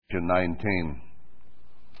19.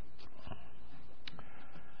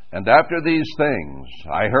 And after these things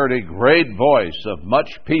I heard a great voice of much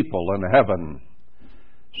people in heaven,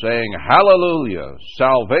 saying, Hallelujah,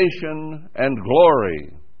 salvation and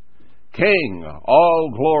glory, King,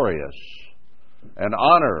 all glorious, and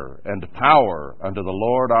honor and power unto the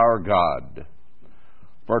Lord our God.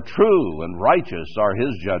 For true and righteous are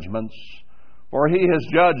his judgments, for he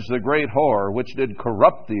has judged the great whore which did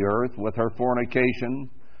corrupt the earth with her fornication,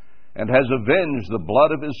 and has avenged the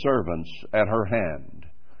blood of his servants at her hand.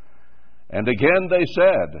 And again they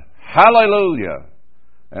said, Hallelujah!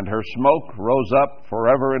 And her smoke rose up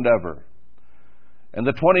forever and ever. And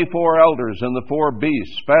the 24 elders and the 4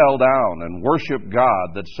 beasts fell down and worshipped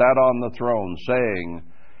God that sat on the throne, saying,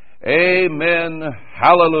 Amen,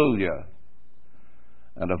 Hallelujah!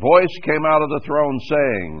 And a voice came out of the throne,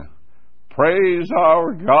 saying, Praise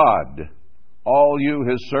our God, all you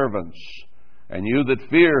his servants, and you that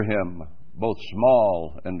fear him, both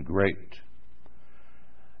small and great.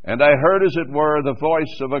 And I heard, as it were, the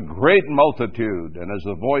voice of a great multitude, and as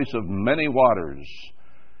the voice of many waters,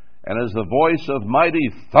 and as the voice of mighty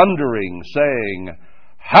thundering, saying,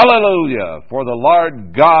 Hallelujah! For the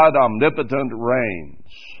Lord God omnipotent reigns.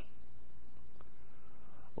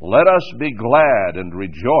 Let us be glad and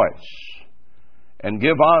rejoice, and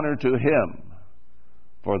give honor to him,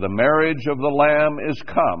 for the marriage of the Lamb is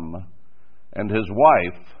come, and his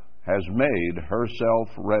wife has made herself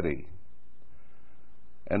ready.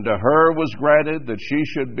 And to her was granted that she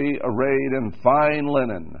should be arrayed in fine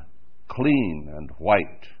linen, clean and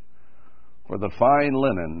white, for the fine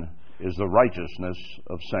linen is the righteousness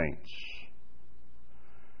of saints.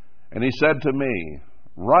 And he said to me,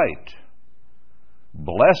 Write,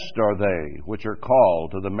 Blessed are they which are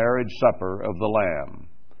called to the marriage supper of the Lamb.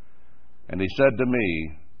 And he said to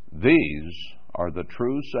me, These are the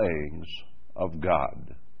true sayings of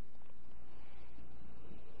God.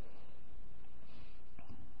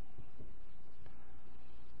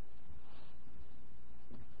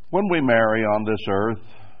 When we marry on this earth,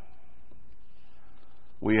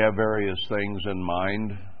 we have various things in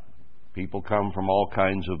mind. People come from all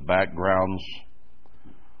kinds of backgrounds,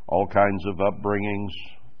 all kinds of upbringings,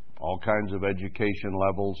 all kinds of education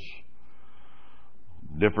levels,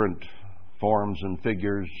 different forms and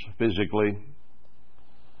figures physically.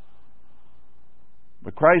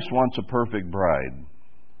 But Christ wants a perfect bride.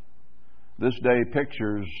 This day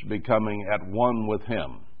pictures becoming at one with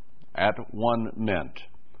him. At one meant.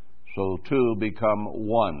 So two become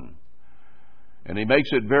one. And he makes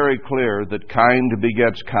it very clear that kind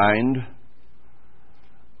begets kind.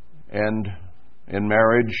 And in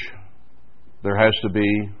marriage, there has to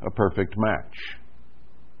be a perfect match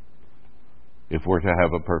if we're to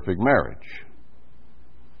have a perfect marriage.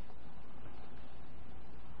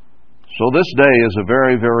 So this day is a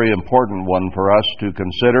very, very important one for us to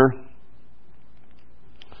consider.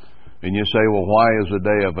 And you say, well, why is a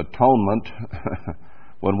day of atonement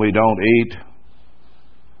when we don't eat?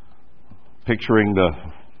 Picturing the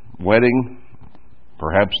wedding,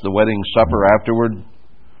 perhaps the wedding supper afterward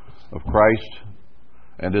of Christ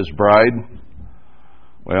and his bride.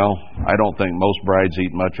 Well, I don't think most brides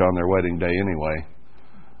eat much on their wedding day anyway.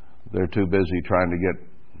 They're too busy trying to get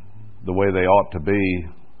the way they ought to be,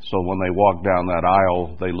 so when they walk down that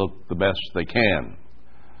aisle, they look the best they can.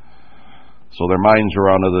 So their minds are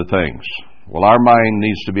on other things. Well, our mind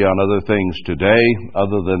needs to be on other things today,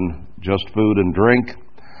 other than just food and drink.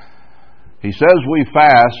 He says we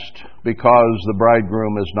fast because the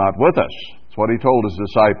bridegroom is not with us. That's what he told his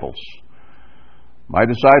disciples. My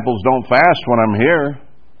disciples don't fast when I'm here.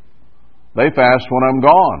 They fast when I'm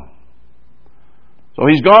gone. So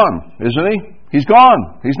he's gone, isn't he? He's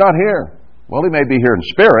gone. He's not here. Well, he may be here in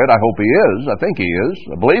spirit. I hope he is. I think he is.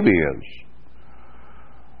 I believe he is.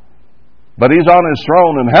 But he's on his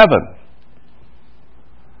throne in heaven.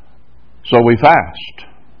 So we fast,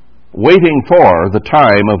 waiting for the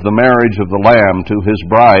time of the marriage of the Lamb to his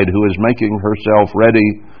bride who is making herself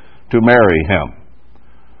ready to marry him.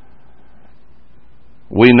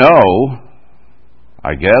 We know,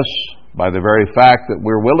 I guess, by the very fact that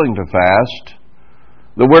we're willing to fast,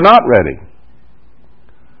 that we're not ready.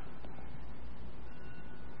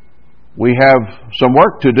 We have some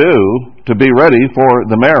work to do to be ready for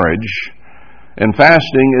the marriage, and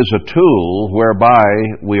fasting is a tool whereby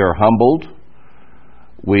we are humbled,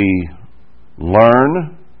 we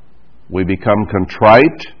learn, we become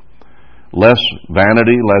contrite, less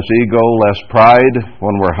vanity, less ego, less pride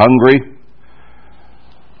when we're hungry,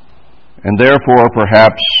 and therefore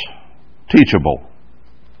perhaps teachable.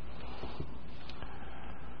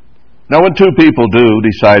 Now, when two people do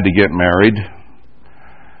decide to get married,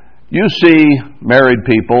 You see married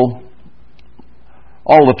people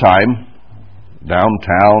all the time,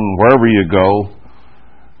 downtown, wherever you go,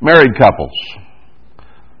 married couples.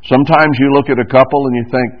 Sometimes you look at a couple and you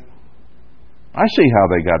think, I see how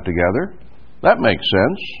they got together. That makes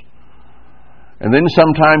sense. And then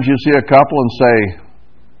sometimes you see a couple and say,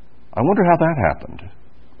 I wonder how that happened.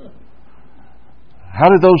 How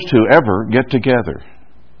did those two ever get together?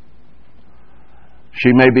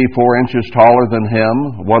 She may be 4 inches taller than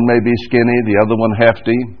him. One may be skinny, the other one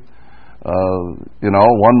hefty.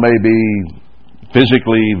 One may be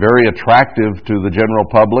physically very attractive to the general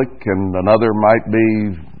public, and another might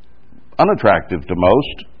be unattractive to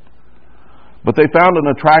most. But they found an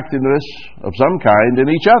attractiveness of some kind in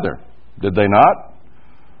each other, did they not?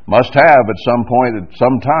 Must have at some point, at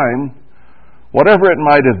some time, whatever it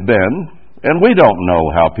might have been. And we don't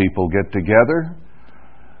know how people get together.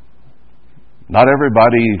 Not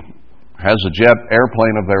everybody has a jet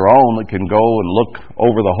airplane of their own that can go and look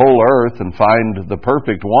over the whole earth and find the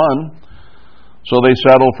perfect one. So they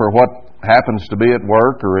settle for what happens to be at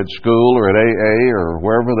work or at school or at AA or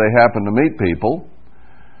wherever they happen to meet people.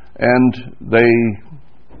 And they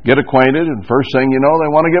get acquainted, and first thing you know, they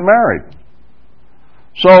want to get married.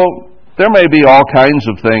 So there may be all kinds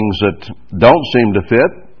of things that don't seem to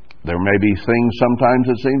fit. There may be things sometimes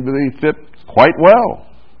that seem to fit quite well.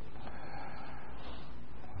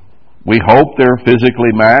 We hope they're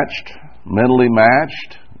physically matched, mentally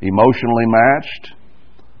matched, emotionally matched,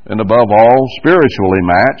 and above all, spiritually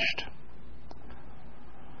matched.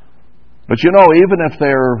 But even if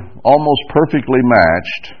they're almost perfectly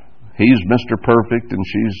matched, he's Mr. Perfect and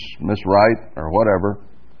she's Miss Right or whatever,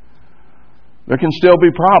 there can still be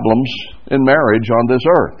problems in marriage on this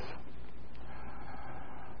earth.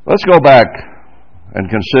 Let's go back and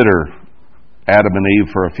consider Adam and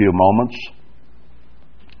Eve for a few moments.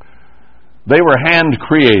 They were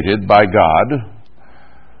hand-created by God,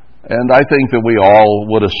 and I think that we all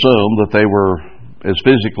would assume that they were as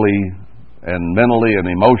physically and mentally and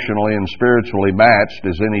emotionally and spiritually matched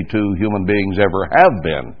as any two human beings ever have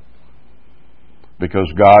been,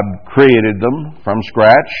 because God created them from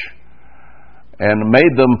scratch and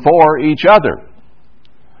made them for each other.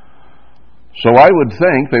 So I would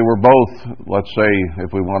think they were both, let's say,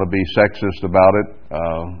 if we want to be sexist about it,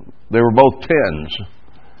 they were both 10s,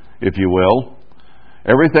 if you will.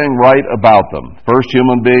 Everything right about them. First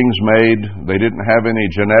human beings made. They didn't have any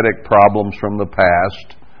genetic problems from the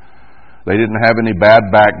past. They didn't have any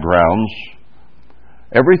bad backgrounds.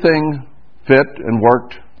 Everything fit and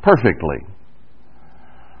worked perfectly.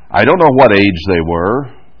 I don't know what age they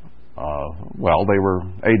were. They were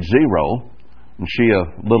age 0, and she a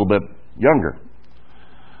little bit younger,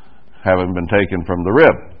 having been taken from the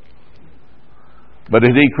rib. But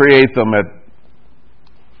did he create them at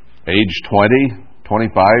age 20,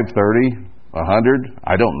 25, 30, 100?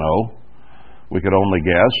 I don't know. We could only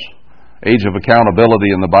guess. Age of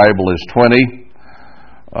accountability in the Bible is 20.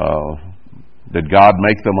 Did God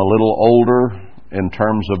make them a little older in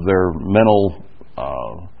terms of their mental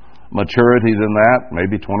maturity than that?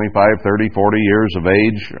 Maybe 25, 30, 40 years of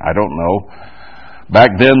age? I don't know.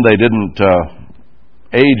 Back then they didn't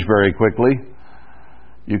age very quickly.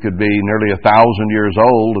 You could be nearly 1,000 years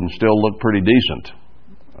old and still look pretty decent.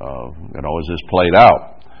 As this played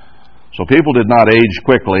out. So people did not age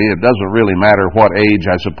quickly. It doesn't really matter what age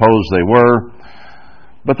I suppose they were,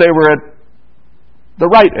 but they were at the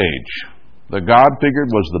right age that God figured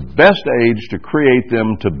was the best age to create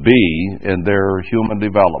them to be in their human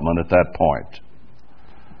development at that point.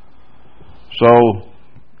 So,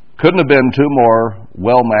 couldn't have been two more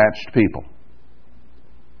well-matched people.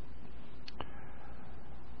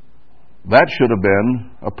 That should have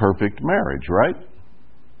been a perfect marriage, right?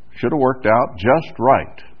 Should have worked out just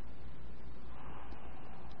right.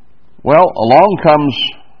 Well, along comes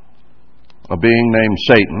a being named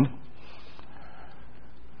Satan,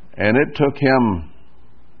 and it took him,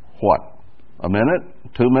 a minute,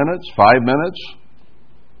 2 minutes, 5 minutes,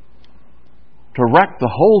 to wreck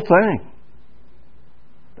the whole thing.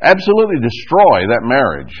 Absolutely destroy that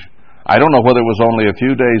marriage. I don't know whether it was only a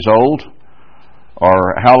few days old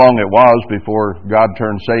or how long it was before God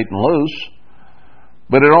turned Satan loose,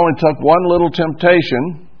 but it only took one little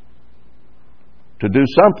temptation to do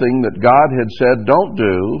something that God had said don't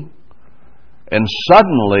do, and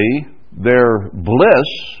suddenly their bliss,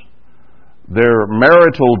 their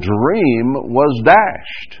marital dream was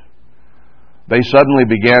dashed. They suddenly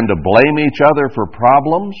began to blame each other for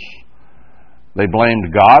problems. They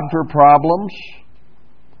blamed God for problems.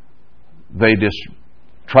 They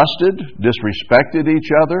distrusted, disrespected each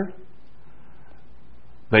other.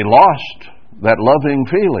 They lost that loving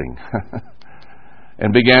feeling.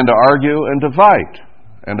 and began to argue and to fight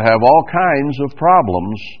and to have all kinds of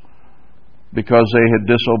problems because they had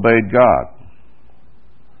disobeyed God.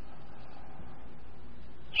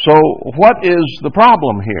 So what is the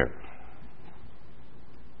problem here?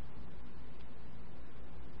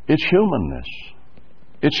 It's humanness.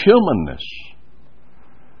 It's humanness.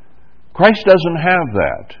 Christ doesn't have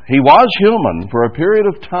that. He was human for a period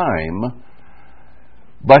of time,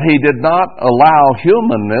 but He did not allow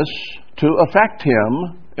humanness to affect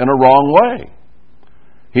Him in a wrong way.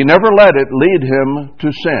 He never let it lead Him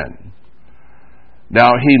to sin.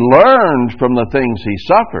 Now, He learned from the things He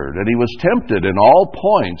suffered, and He was tempted in all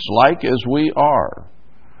points, like as we are.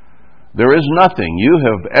 There is nothing you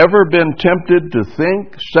have ever been tempted to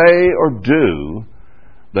think, say, or do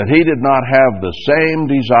that He did not have the same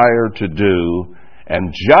desire to do,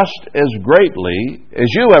 and just as greatly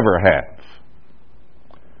as you ever have.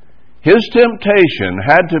 His temptation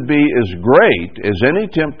had to be as great as any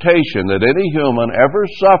temptation that any human ever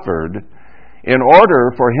suffered in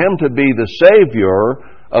order for Him to be the Savior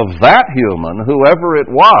of that human, whoever it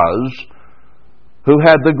was, who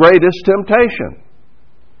had the greatest temptation.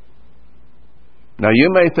 Now, you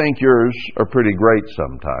may think yours are pretty great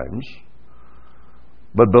sometimes,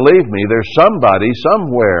 but believe me, there's somebody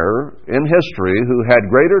somewhere in history who had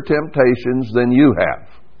greater temptations than you have.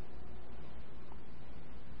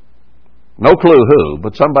 No clue who,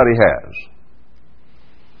 but somebody has.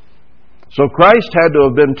 So Christ had to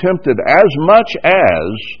have been tempted as much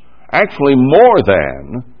as, actually more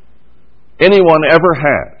than, anyone ever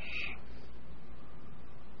has.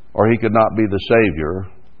 Or He could not be the Savior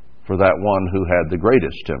for that one who had the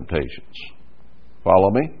greatest temptations.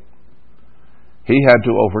 Follow me? He had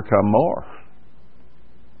to overcome more.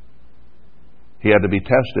 He had to be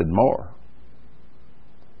tested more.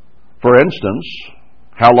 For instance,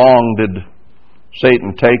 how long did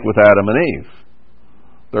Satan take with Adam and Eve?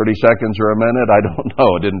 30 seconds or a minute? I don't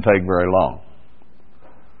know. It didn't take very long.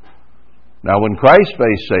 Now, when Christ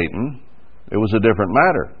faced Satan, it was a different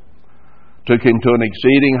matter. Took Him to an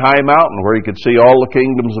exceeding high mountain where He could see all the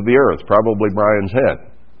kingdoms of the earth, probably Brian's head.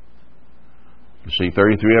 You see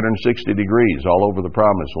 360 degrees all over the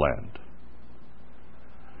promised land.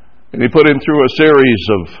 And He put Him through a series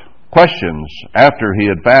of questions after He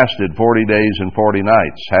had fasted 40 days and 40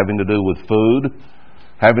 nights, having to do with food,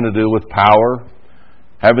 having to do with power,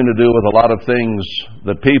 having to do with a lot of things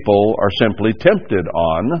that people are simply tempted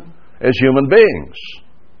on as human beings.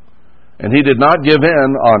 And He did not give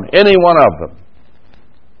in on any one of them.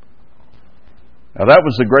 Now, that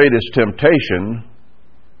was the greatest temptation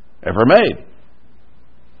ever made,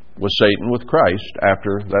 was Satan with Christ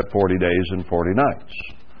after that 40 days and 40 nights.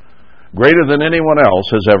 Greater than anyone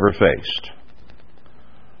else has ever faced.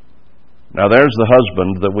 Now, there's the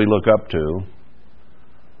husband that we look up to,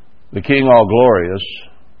 the King all-glorious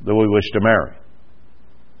that we wish to marry.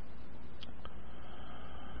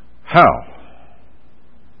 How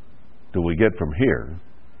do we get from here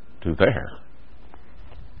to there?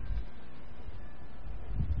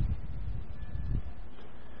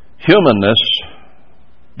 Humanness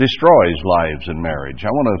destroys lives in marriage. I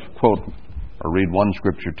want to quote or read one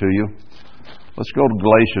scripture to you. Let's go to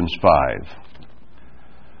Galatians 5.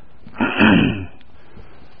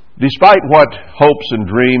 Despite what hopes and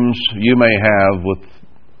dreams you may have with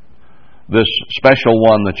this special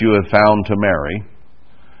one that you have found to marry,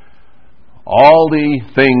 all the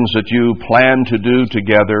things that you plan to do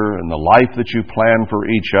together and the life that you plan for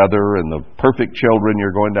each other and the perfect children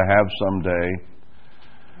you're going to have someday,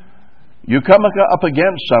 you come up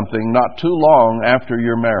against something not too long after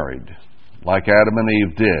you're married, like Adam and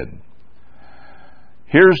Eve did.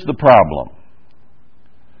 Here's the problem.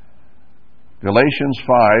 Galatians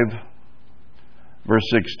 5, verse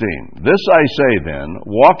 16. This I say then,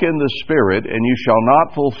 walk in the Spirit, and you shall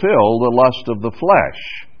not fulfill the lust of the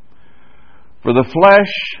flesh. For the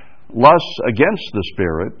flesh lusts against the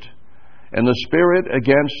Spirit, and the Spirit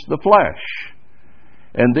against the flesh.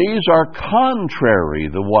 And these are contrary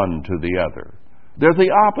the one to the other. They're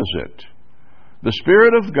the opposite. The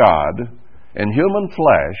Spirit of God and human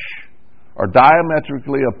flesh are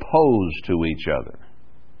diametrically opposed to each other.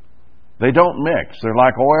 They don't mix. They're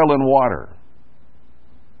like oil and water.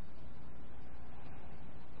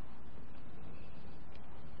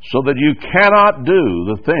 So that you cannot do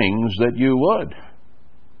the things that you would.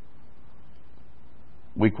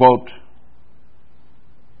 We quote,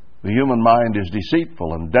 the human mind is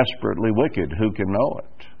deceitful and desperately wicked. Who can know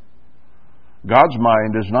it? God's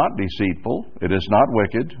mind is not deceitful. It is not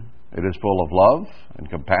wicked. It is full of love and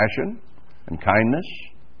compassion and kindness,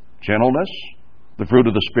 gentleness, the fruit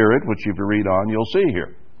of the Spirit, which if you read on, you'll see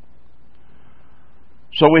here.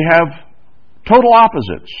 So we have Total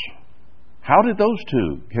opposites. How did those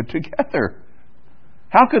two get together?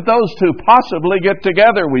 How could those two possibly get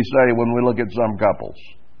together, we say, when we look at some couples?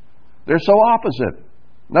 They're so opposite.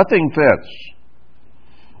 Nothing fits.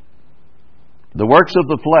 The works of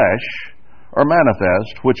the flesh are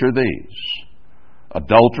manifest, which are these: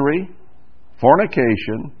 adultery,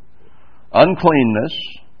 fornication, uncleanness,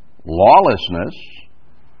 lawlessness,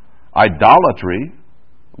 idolatry,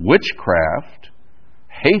 witchcraft,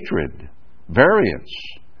 hatred, variance,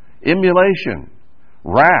 emulation,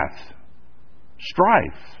 wrath,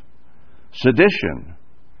 strife, sedition,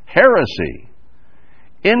 heresy,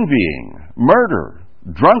 envying, murder,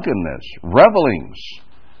 drunkenness, revelings,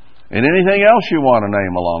 and anything else you want to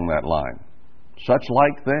name along that line. Such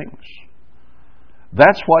like things.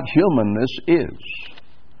 That's what humanness is.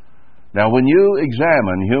 Now, when you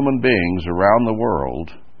examine human beings around the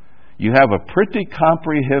world, you have a pretty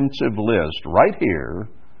comprehensive list right here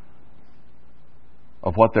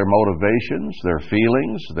of what their motivations, their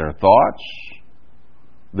feelings, their thoughts,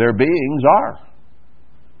 their beings are.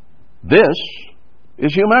 This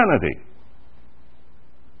is humanity.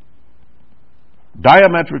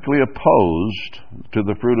 Diametrically opposed to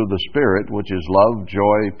the fruit of the Spirit, which is love,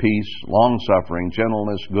 joy, peace, long-suffering,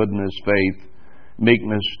 gentleness, goodness, faith,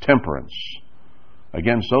 meekness, temperance.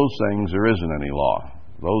 Against those things there isn't any law.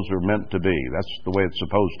 Those are meant to be. That's the way it's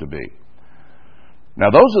supposed to be. Now,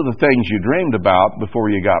 those are the things you dreamed about before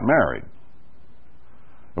you got married.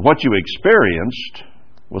 And what you experienced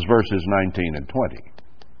was verses 19 and 20,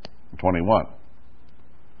 21.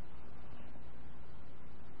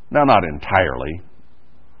 Now, not entirely.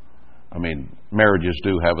 I mean, marriages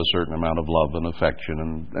do have a certain amount of love and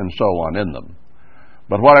affection and so on in them.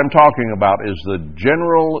 But what I'm talking about is the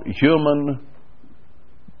general human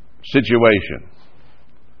situation,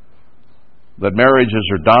 that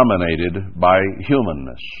marriages are dominated by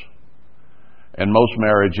humanness. And most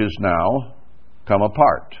marriages now come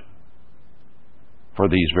apart for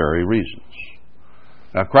these very reasons.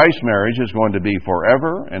 Now, Christ's marriage is going to be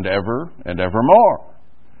forever and ever and evermore.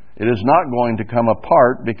 It is not going to come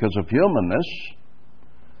apart because of humanness.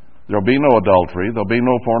 There'll be no adultery, there'll be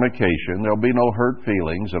no fornication, there'll be no hurt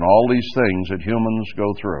feelings, and all these things that humans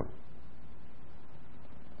go through.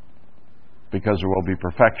 Because there will be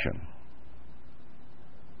perfection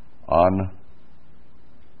on,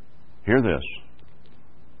 hear this,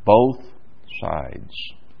 both sides.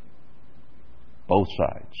 Both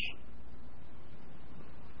sides.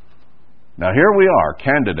 Now here we are,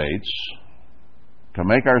 candidates to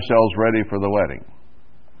make ourselves ready for the wedding.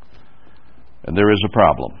 And there is a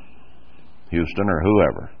problem. Houston or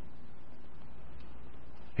whoever.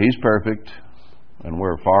 He's perfect and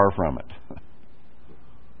we're far from it.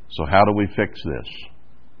 So how do we fix this?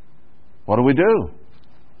 What do we do?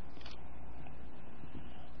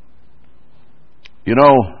 You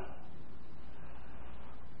know,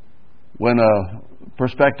 when a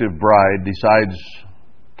prospective bride decides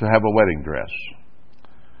to have a wedding dress,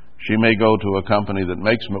 she may go to a company that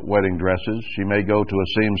makes wedding dresses. She may go to a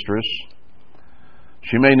seamstress.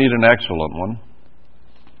 She may need an excellent one,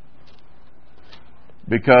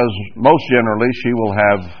 because most generally she will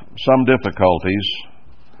have some difficulties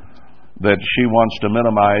that she wants to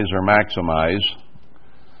minimize or maximize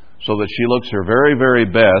so that she looks her very, very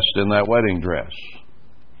best in that wedding dress.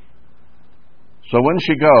 So when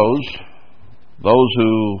she goes, those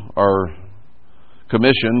who are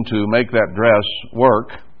commissioned to make that dress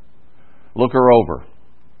work look her over.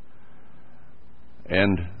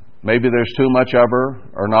 And maybe there's too much of her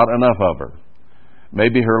or not enough of her.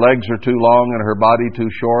 Maybe her legs are too long and her body too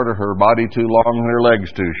short, or her body too long and her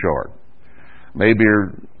legs too short. Maybe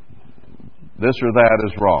this or that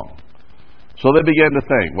is wrong. So they begin to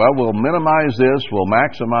think, well, we'll minimize this, we'll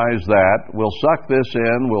maximize that, we'll suck this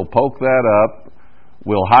in, we'll poke that up,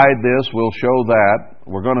 we'll hide this, we'll show that.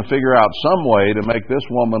 We're going to figure out some way to make this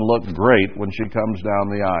woman look great when she comes down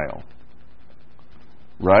the aisle.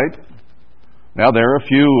 Right? Now, there are a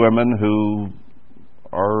few women who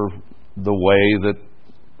are the way that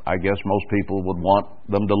I guess most people would want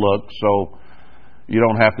them to look, so you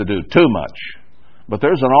don't have to do too much. But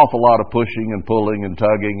there's an awful lot of pushing and pulling and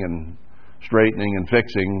tugging and straightening and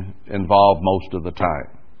fixing involved most of the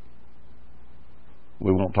time.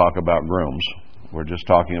 We won't talk about grooms. We're just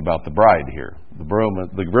talking about the bride here. The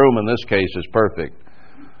groom in this case is perfect.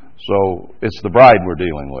 So it's the bride we're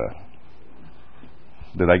dealing with.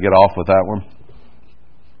 Did I get off with that one?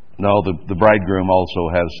 No, the bridegroom also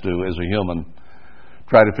has to, as a human,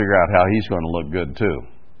 try to figure out how he's going to look good too.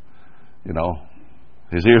 You know,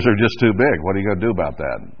 his ears are just too big. What are you going to do about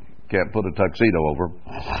that? Can't put a tuxedo over.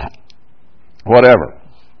 Whatever.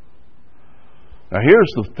 Now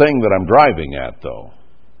here's the thing that I'm driving at, though.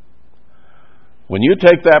 When you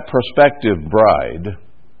take that prospective bride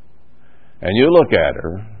and you look at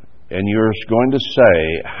her and you're going to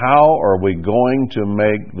say, how are we going to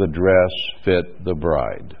make the dress fit the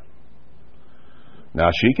bride? Now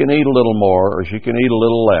she can eat a little more or she can eat a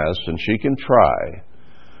little less and she can try.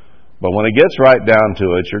 But when it gets right down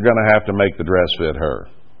to it, you're going to have to make the dress fit her.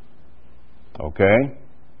 Okay?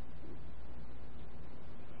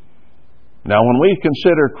 Now when we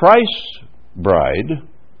consider Christ's bride,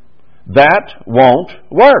 that won't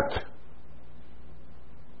work.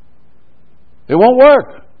 It won't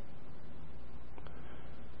work.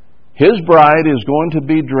 His bride is going to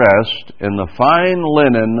be dressed in the fine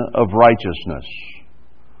linen of righteousness.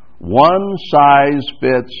 One size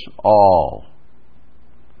fits all.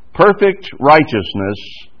 Perfect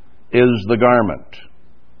righteousness is the garment.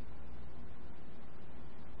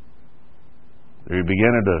 Are you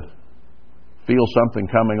beginning to feel something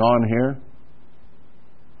coming on here?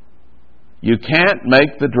 You can't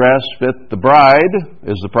make the dress fit the bride,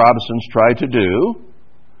 as the Protestants try to do.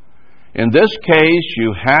 In this case,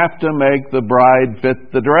 you have to make the bride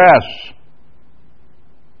fit the dress.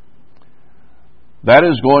 That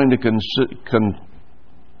is going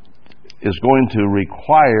to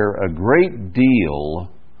require a great deal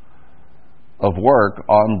of work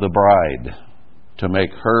on the bride to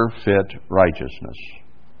make her fit righteousness.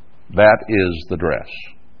 That is the dress.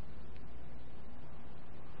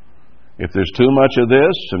 If there's too much of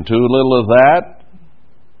this and too little of that,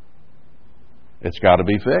 it's got to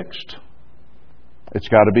be fixed. It's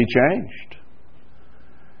got to be changed.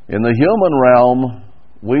 In the human realm,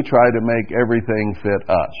 we try to make everything fit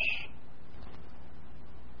us.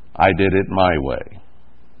 I did it my way,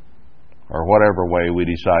 or whatever way we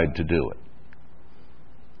decide to do it.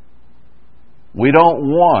 We don't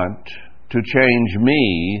want to change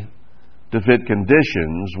me to fit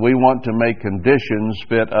conditions. We want to make conditions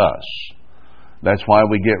fit us. That's why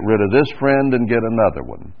we get rid of this friend and get another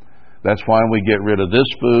one. That's why we get rid of this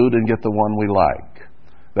food and get the one we like.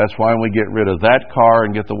 That's why we get rid of that car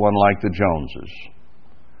and get the one like the Joneses.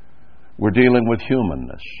 We're dealing with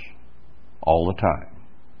humanness all the time.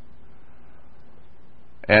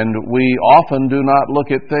 And we often do not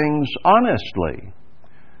look at things honestly.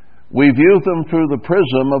 We view them through the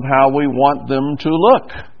prism of how we want them to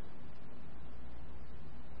look.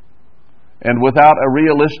 And without a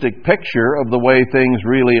realistic picture of the way things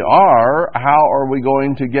really are, how are we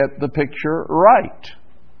going to get the picture right?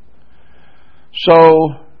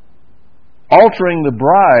 So, altering the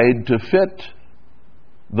bride to fit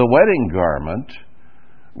the wedding garment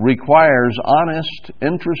requires honest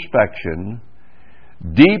introspection,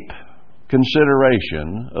 deep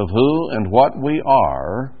consideration of who and what we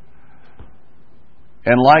are,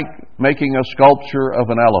 and like making a sculpture of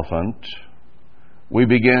an elephant, we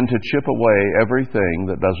begin to chip away everything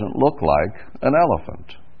that doesn't look like an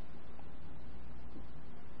elephant.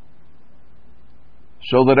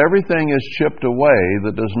 So that everything is chipped away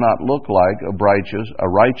that does not look like a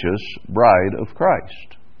righteous bride of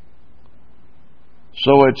Christ.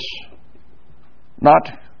 So it's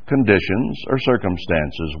not conditions or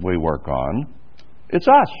circumstances we work on. It's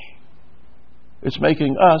us. It's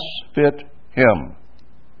making us fit Him.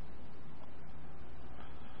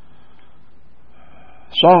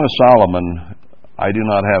 Song of Solomon, I do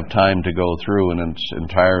not have time to go through in its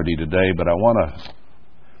entirety today, but I want to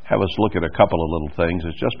have us look at a couple of little things.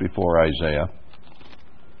 It's just before Isaiah.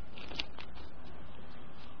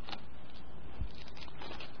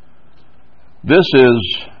 This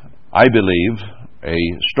is, I believe, a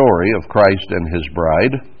story of Christ and His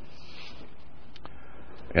bride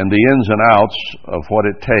and the ins and outs of what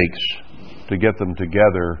it takes to get them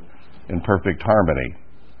together in perfect harmony.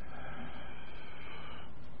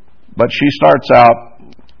 But she starts out,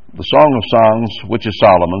 the Song of Songs, which is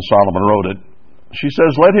Solomon wrote it. She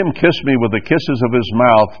says, "Let him kiss me with the kisses of his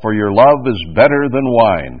mouth, for your love is better than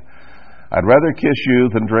wine. I'd rather kiss you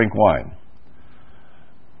than drink wine."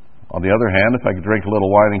 On the other hand, if I could drink a little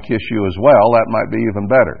wine and kiss you as well, that might be even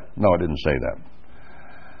better. No, I didn't say that.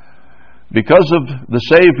 Because of the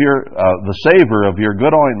savor of your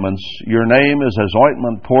good ointments, your name is as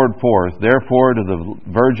ointment poured forth. Therefore, do the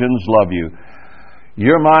virgins love you.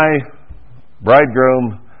 You're my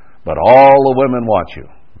bridegroom, but all the women want you.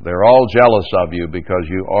 They're all jealous of you because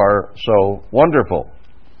you are so wonderful.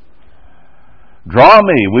 Draw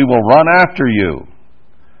me, we will run after you.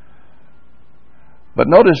 But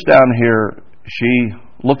notice down here, she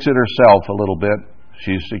looks at herself a little bit.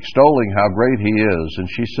 She's extolling how great He is. And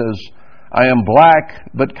she says, "I am black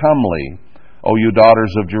but comely, O you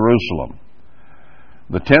daughters of Jerusalem."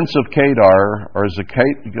 The tents of Kedar are as the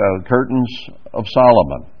curtains of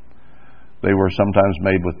Solomon. They were sometimes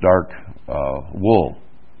made with dark wool.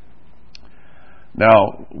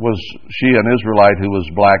 Now, was she an Israelite who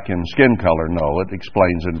was black in skin color? No, it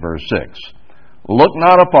explains in verse 6. Look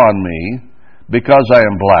not upon me because I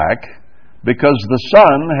am black, because the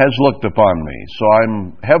sun has looked upon me. So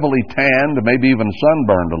I'm heavily tanned, maybe even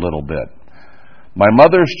sunburned a little bit. My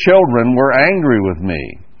mother's children were angry with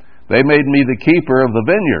me. They made me the keeper of the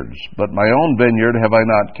vineyards, but my own vineyard have I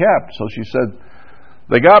not kept. So she said,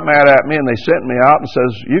 they got mad at me and they sent me out and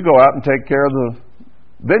says, you go out and take care of the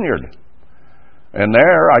vineyard. And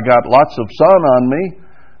there I got lots of sun on me,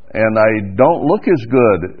 and I don't look as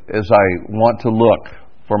good as I want to look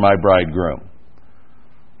for my bridegroom.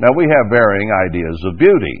 Now, we have varying ideas of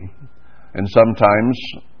beauty, and sometimes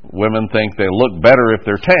women think they look better if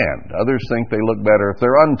they're tanned. Others think they look better if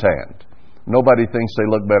they're untanned. Nobody thinks they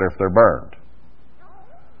look better if they're burned.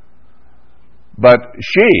 But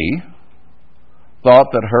she thought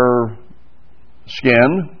that her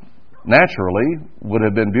skin naturally would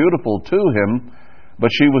have been beautiful to him, but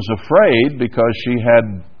she was afraid because she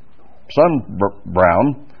had sun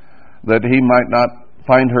brown that he might not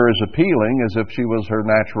find her as appealing as if she was her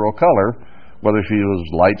natural color, whether she was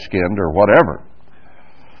light-skinned or whatever.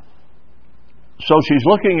 So she's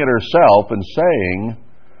looking at herself and saying,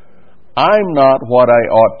 I'm not what I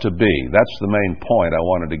ought to be. That's the main point I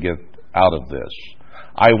wanted to get out of this.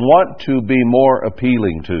 I want to be more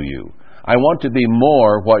appealing to you. I want to be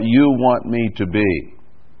more what you want me to be.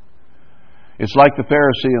 It's like the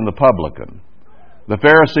Pharisee and the publican. The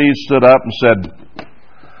Pharisee stood up and said,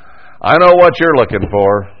 I know what you're looking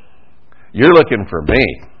for. You're looking for me.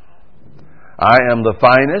 I am the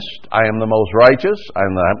finest. I am the most righteous. I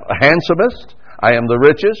am the handsomest. I am the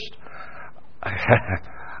richest.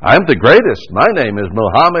 I'm the greatest. My name is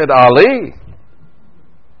Muhammad Ali.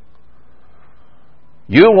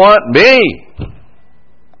 You want me.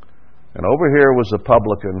 And over here was a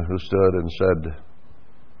publican who stood and said,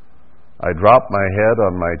 I dropped my head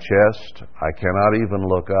on my chest. I cannot even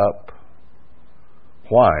look up.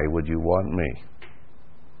 Why would you want me?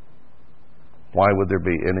 Why would there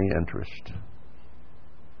be any interest?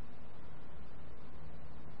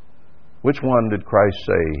 Which one did Christ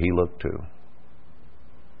say he looked to?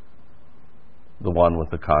 The one with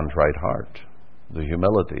the contrite heart, the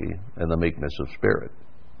humility and the meekness of spirit,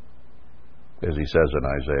 as he says in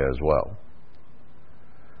Isaiah as well.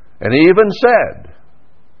 And he even said,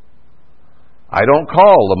 I don't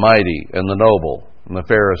call the mighty and the noble and the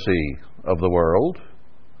Pharisee of the world.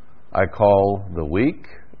 I call the weak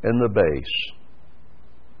and the base.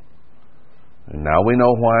 And now we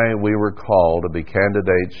know why we were called to be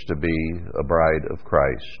candidates to be a bride of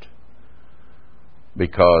Christ.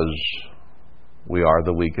 Because we are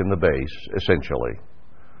the weak and the base, essentially.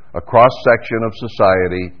 A cross-section of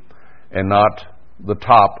society and not the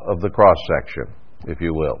top of the cross-section, if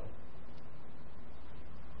you will.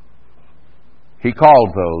 He called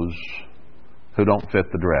those who don't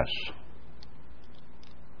fit the dress.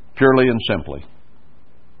 Purely and simply.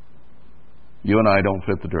 You and I don't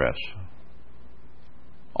fit the dress.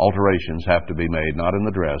 Alterations have to be made, not in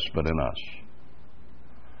the dress, but in us.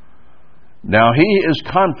 Now, he is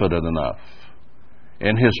confident enough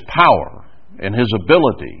in his power, in his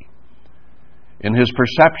ability, in his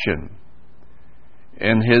perception,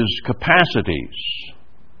 in his capacities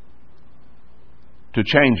to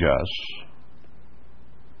change us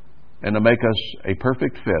and to make us a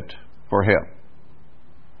perfect fit for him.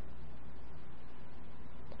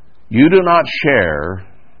 You do not share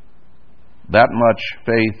that much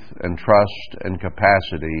faith and trust and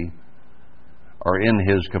capacity, or in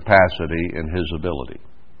his capacity and his ability.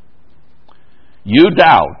 You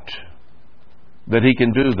doubt that he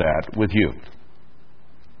can do that with you,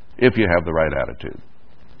 if you have the right attitude.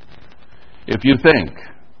 If you think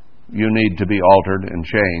you need to be altered and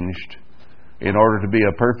changed in order to be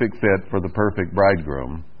a perfect fit for the perfect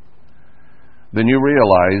bridegroom, then you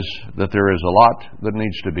realize that there is a lot that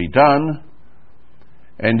needs to be done,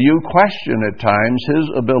 and you question at times his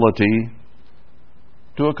ability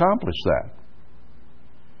to accomplish that.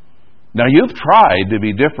 Now, you've tried to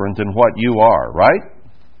be different than what you are, right?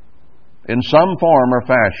 In some form or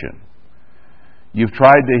fashion. You've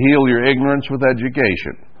tried to heal your ignorance with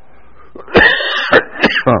education.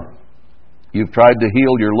 You've tried to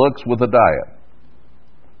heal your looks with a diet.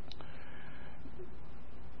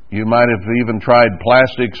 You might have even tried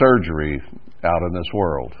plastic surgery out in this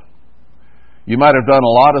world. You might have done a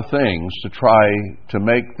lot of things to try to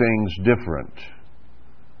make things different.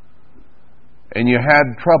 And you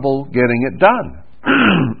had trouble getting it done.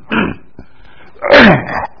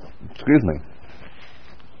 Excuse me.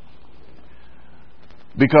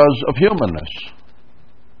 because of humanness,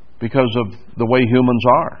 because of the way humans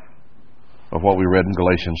are, of what we read in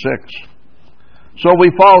Galatians 6. So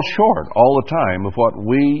we fall short all the time of what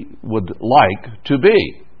we would like to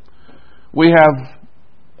be. We have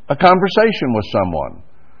a conversation with someone,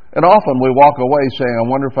 and often we walk away saying, I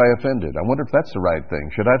wonder if I offended. I wonder if that's the right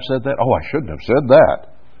thing. Should I have said that? Oh, I shouldn't have said that.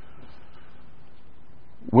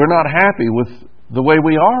 We're not happy with the way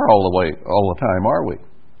we are all the time, are we?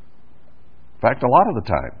 In fact, a lot of the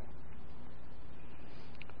time.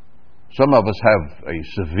 Some of us have a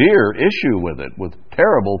severe issue with it, with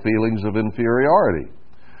terrible feelings of inferiority.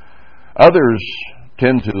 Others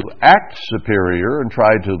tend to act superior and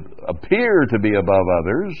try to appear to be above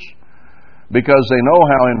others because they know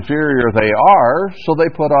how inferior they are, so they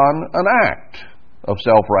put on an act of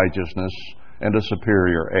self-righteousness and a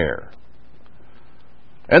superior air.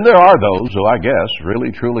 And there are those who, I guess,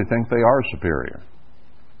 really truly think they are superior.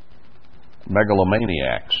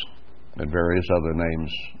 Megalomaniacs and various other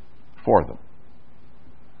names for them.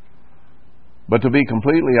 But to be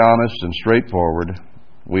completely honest and straightforward,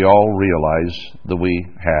 we all realize that we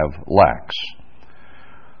have lacks.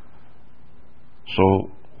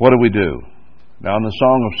 So what do? Now in the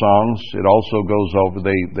Song of Songs, it also goes over,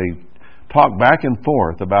 they talk back and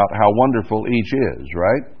forth about how wonderful each is,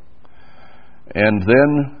 right? And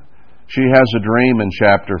then she has a dream in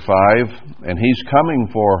chapter 5, and he's coming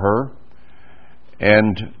for her,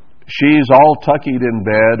 and she's all tucked in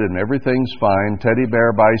bed, and everything's fine, teddy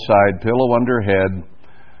bear by side, pillow under head.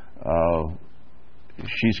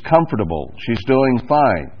 She's comfortable. She's doing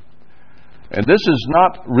fine. And this is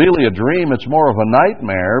not really a dream, it's more of a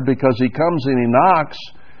nightmare, because he comes and he knocks,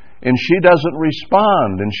 and she doesn't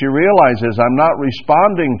respond, and she realizes, I'm not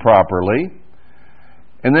responding properly,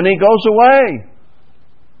 and then he goes away.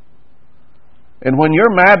 And when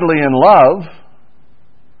you're madly in love,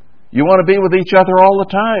 you want to be with each other all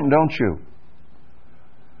the time, don't you?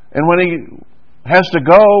 And when he has to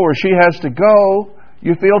go or she has to go,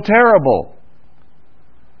 you feel terrible.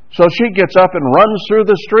 So she gets up and runs through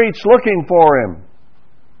the streets looking for him.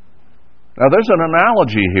 Now there's an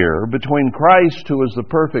analogy here between Christ, who is the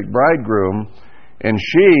perfect bridegroom, and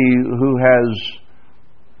she who has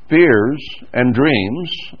fears and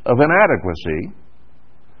dreams of inadequacy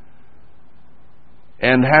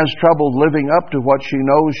and has trouble living up to what she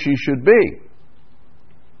knows she should be.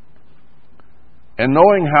 And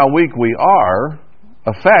knowing how weak we are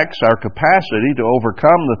affects our capacity to overcome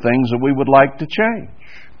the things that we would like to change.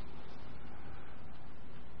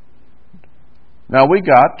 Now we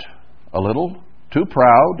got a little too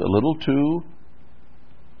proud, a little too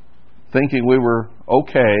thinking we were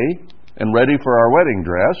okay and ready for our wedding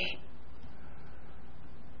dress,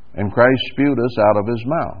 and Christ spewed us out of his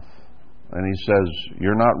mouth. And he says,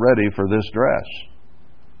 you're not ready for this dress.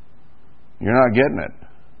 You're not getting it.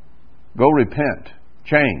 Go repent,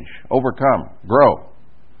 change, overcome, grow.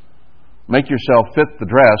 Make yourself fit the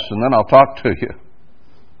dress, and then I'll talk to you.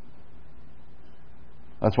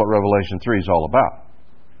 That's what Revelation 3 is all about.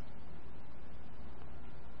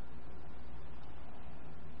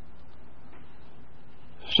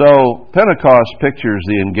 So, Pentecost pictures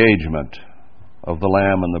the engagement of the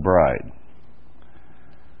Lamb and the bride.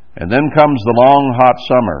 And then comes the long, hot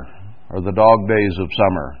summer, or the dog days of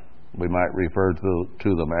summer, we might refer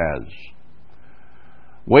to them as.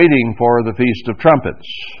 Waiting for the Feast of Trumpets,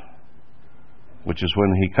 which is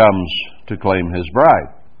when he comes to claim his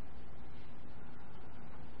bride.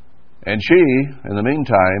 And she, in the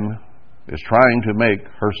meantime, is trying to make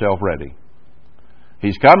herself ready.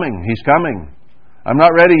 He's coming, he's coming. I'm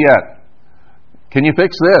not ready yet. Can you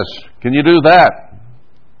fix this? Can you do that?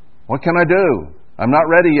 What can I do? I'm not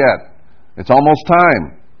ready yet. It's almost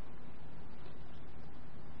time.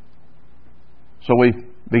 So we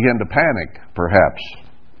begin to panic, perhaps,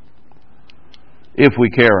 if we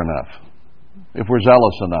care enough, if we're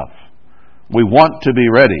zealous enough. We want to be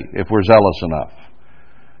ready if we're zealous enough.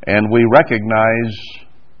 And we recognize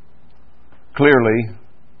clearly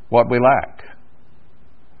what we lack.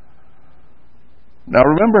 Now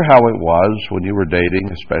remember how it was when you were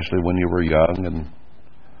dating, especially when you were young and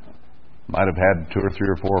might have had 2 or 3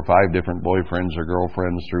 or 4 or 5 different boyfriends or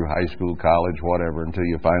girlfriends through high school, college, whatever, until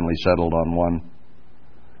you finally settled on one.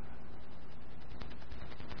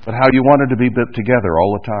 But how you wanted to be together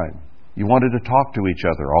all the time. You wanted to talk to each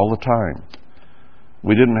other all the time.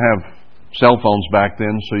 We didn't have cell phones back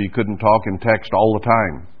then, so you couldn't talk and text all the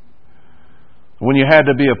time. When you had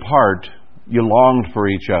to be apart, you longed for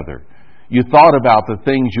each other. You thought about the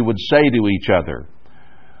things you would say to each other.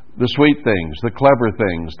 The sweet things, the clever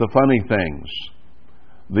things, the funny things,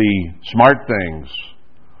 the smart things,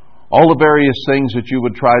 All the various things that you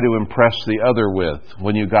would try to impress the other with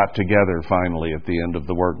when you got together finally at the end of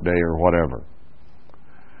the workday or whatever.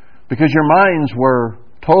 Because your minds were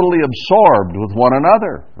totally absorbed with one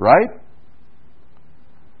another, right?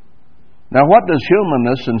 Now, what does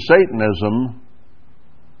humanness and Satanism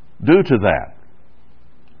do to that?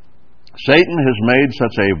 Satan has made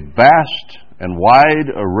such a vast and wide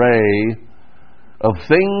array of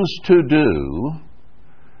things to do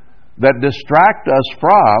that distract us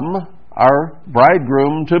from our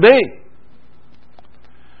bridegroom-to-be.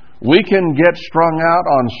 We can get strung out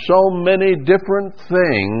on so many different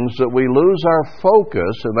things that we lose our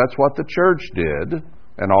focus, and that's what the church did,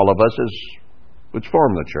 and all of us which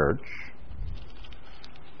form the church,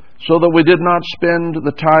 so that we did not spend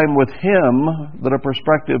the time with Him that a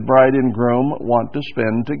prospective bride and groom want to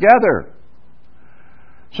spend together.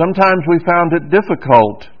 Sometimes we found it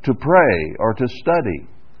difficult to pray or to study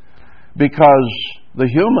because the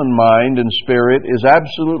human mind and spirit is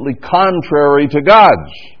absolutely contrary to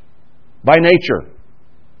God's by nature.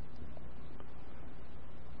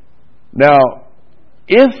 Now,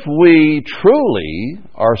 if we truly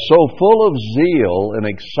are so full of zeal and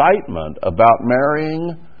excitement about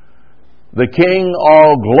marrying the King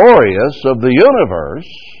all-glorious of the universe,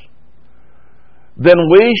 then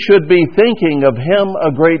we should be thinking of Him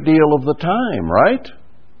a great deal of the time, right?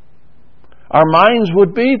 Our minds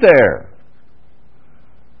would be there.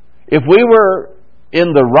 If we were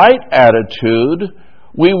in the right attitude,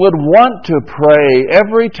 we would want to pray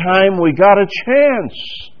every time we got a chance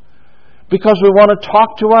because we want to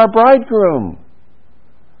talk to our bridegroom.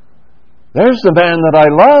 There's the man that I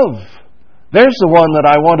love. There's the one that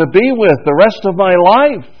I want to be with the rest of my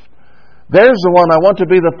life. There's the one I want to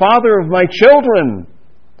be the father of my children.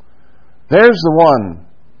 There's the one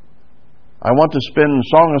I want to spend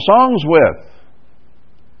Song of Songs with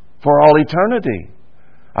for all eternity.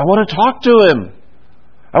 I want to talk to him.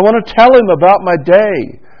 I want to tell him about my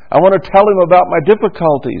day. I want to tell him about my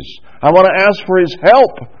difficulties. I want to ask for his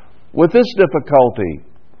help with this difficulty.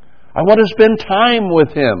 I want to spend time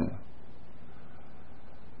with him.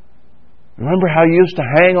 Remember how you used to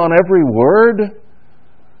hang on every word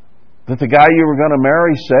that the guy you were going to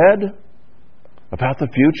marry said about the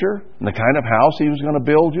future and the kind of house he was going to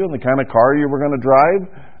build you and the kind of car you were going to drive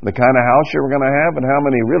and the kind of house you were going to have and how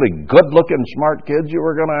many really good-looking, smart kids you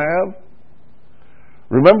were going to have?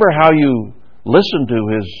 Remember how you listened to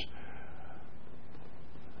his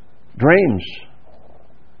dreams.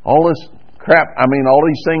 All this crap, all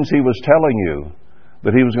these things he was telling you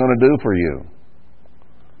that he was going to do for you.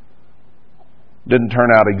 Didn't turn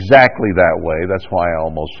out exactly that way. That's why I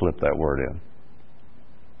almost slipped that word in.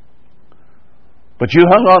 But you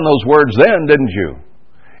hung on those words then, didn't you?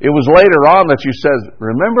 It was later on that you said,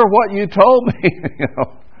 remember what you told me?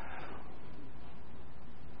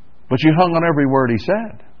 But you hung on every word he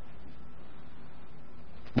said.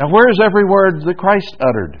 Now, where is every word that Christ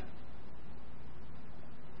uttered?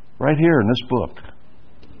 Right here in this book.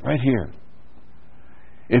 Right here.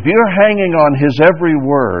 If you're hanging on His every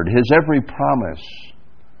word, His every promise,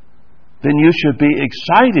 then you should be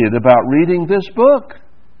excited about reading this book.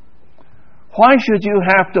 Why should you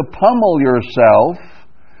have to pummel yourself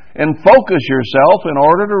and focus yourself in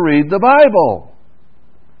order to read the Bible?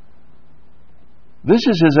 This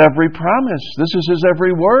is His every promise. This is His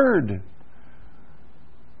every word.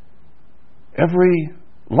 Every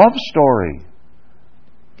love story.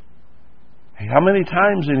 How many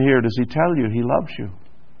times in here does He tell you He loves you?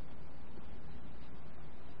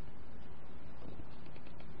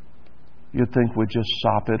 You'd think we'd just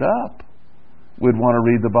sop it up. We'd want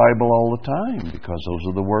to read the Bible all the time because those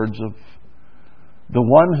are the words of the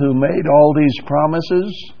one who made all these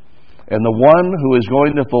promises and the one who is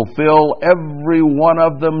going to fulfill every one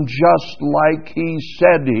of them just like He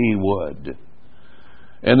said He would.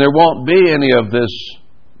 And there won't be any of this,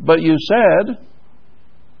 but you said,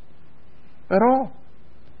 at all.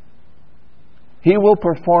 He will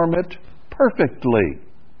perform it perfectly.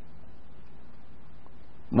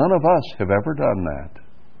 None of us have ever done that.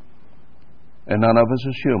 And none of us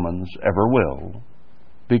as humans ever will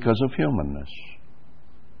because of humanness.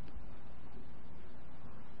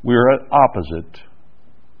 We're an opposite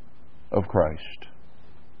of Christ.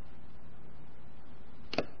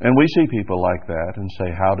 And we see people like that and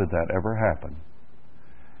say, how did that ever happen?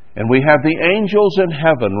 And we have the angels in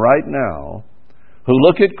heaven right now who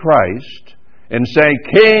look at Christ and say,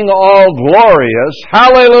 King all-glorious,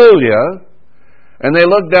 hallelujah. And they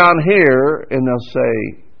look down here and they'll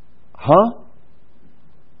say, huh?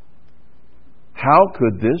 How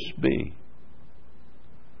could this be?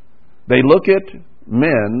 They look at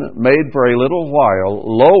men made for a little while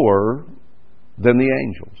lower than the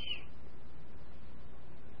angels.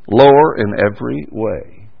 lower in every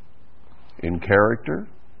way, in character,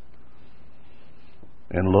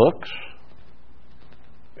 in looks.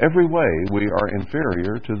 Every way we are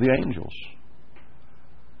inferior to the angels.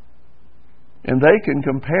 And they can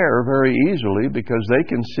compare very easily because they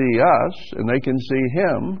can see us and they can see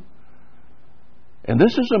Him. And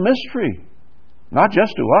this is a mystery, not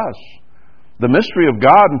just to us. The mystery of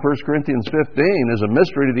God in 1 Corinthians 15 is a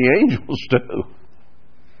mystery to the angels too.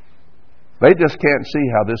 They just can't see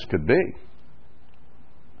how this could be.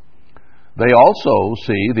 They also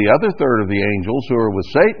see the other third of the angels who are with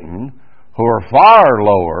Satan, who are far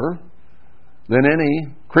lower than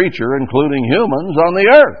any creature, including humans, on the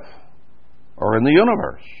earth or in the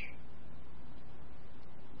universe.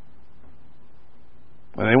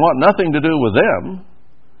 And they want nothing to do with them.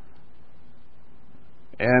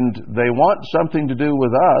 And they want something to do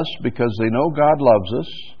with us because they know God loves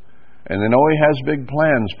us and they know He has big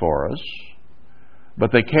plans for us.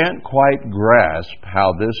 But they can't quite grasp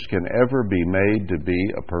how this can ever be made to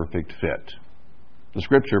be a perfect fit. The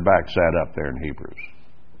Scripture backs that up there in Hebrews.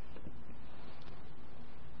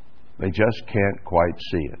 They just can't quite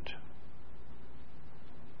see it.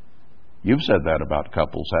 You've said that about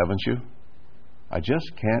couples, haven't you? I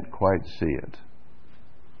just can't quite see it.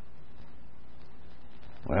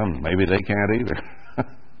 Well, maybe they can't either.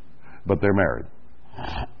 But they're married.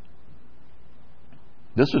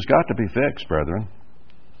 This has got to be fixed, brethren.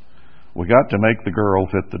 We got to make the girl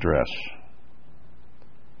fit the dress.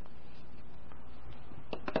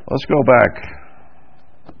 Let's go back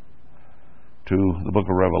to the book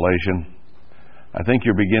of Revelation. I think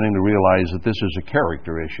you're beginning to realize that this is a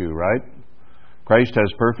character issue, right? Christ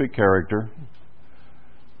has perfect character.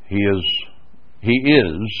 He is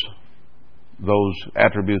those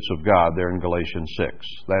attributes of God there in Galatians 6.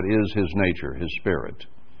 That is His nature, His Spirit.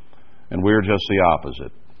 And we're just the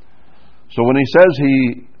opposite. So when He says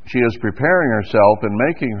she is preparing herself and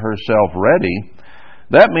making herself ready,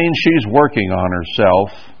 that means she's working on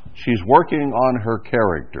herself. She's working on her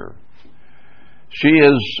character. She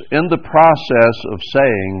is in the process of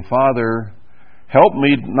saying, Father, help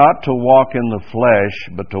me not to walk in the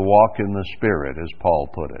flesh, but to walk in the Spirit, as Paul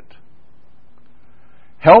put it.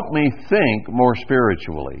 Help me think more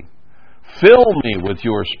spiritually. Fill me with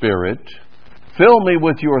your Spirit. Fill me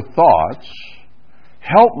with your thoughts.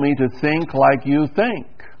 Help me to think like you think.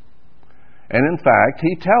 And in fact,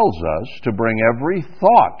 He tells us to bring every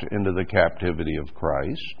thought into the captivity of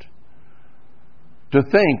Christ, to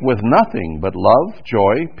think with nothing but love,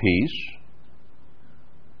 joy, peace,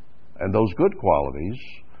 and those good qualities,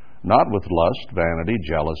 not with lust, vanity,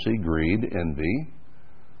 jealousy, greed, envy,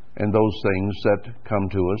 and those things that come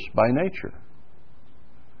to us by nature.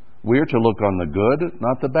 We are to look on the good,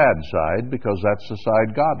 not the bad side, because that's the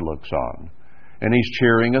side God looks on. And He's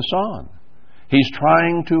cheering us on. He's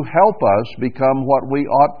trying to help us become what we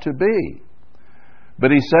ought to be.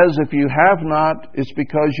 But He says, if you have not, it's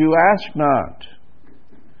because you ask not.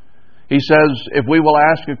 He says, if we will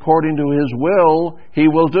ask according to His will, He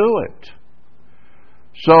will do it.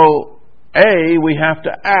 So, we have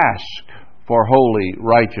to ask for holy,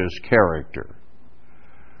 righteous character.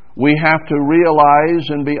 We have to realize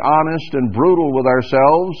and be honest and brutal with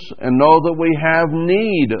ourselves and know that we have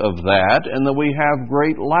need of that and that we have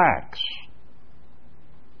great lacks.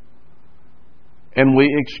 And we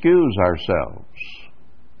excuse ourselves.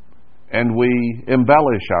 And we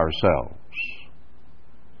embellish ourselves.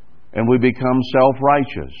 And we become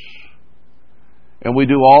self-righteous. And we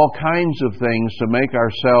do all kinds of things to make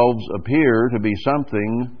ourselves appear to be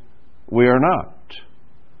something we are not.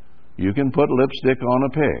 You can put lipstick on a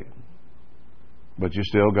pig, but you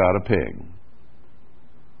still got a pig.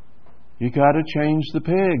 You got to change the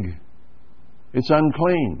pig. It's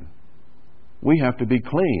unclean. We have to be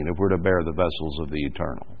clean if we're to bear the vessels of the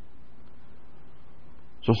eternal.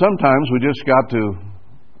 So sometimes we just got to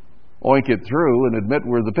oink it through and admit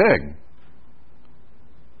we're the pig.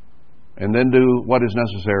 And then do what is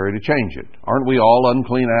necessary to change it. Aren't we all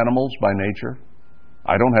unclean animals by nature?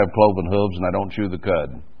 I don't have cloven hooves and I don't chew the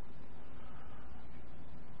cud.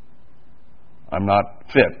 I'm not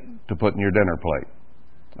fit to put in your dinner plate.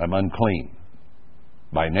 I'm unclean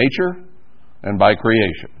by nature and by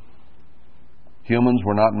creation. Humans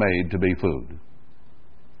were not made to be food.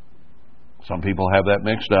 Some people have that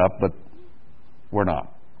mixed up, but we're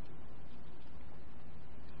not.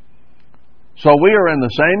 So we are in the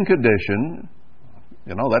same condition.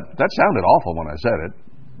 You know, that sounded awful when I said it,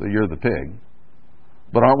 that you're the pig.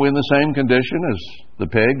 But aren't we in the same condition as the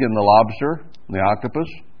pig and the lobster and the octopus?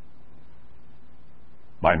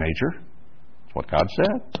 By nature. That's what God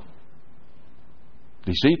said.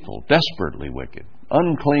 Deceitful, desperately wicked,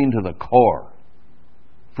 unclean to the core.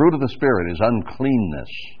 Fruit of the Spirit is uncleanness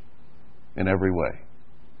in every way.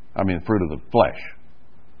 I mean, fruit of the flesh.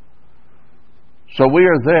 So we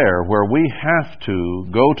are there where we have to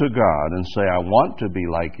go to God and say, I want to be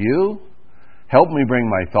like you. Help me bring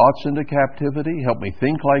my thoughts into captivity. Help me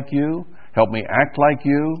think like you. Help me act like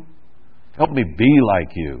you. Help me be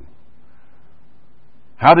like you.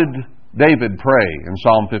 How did David pray in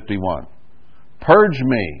Psalm 51? Purge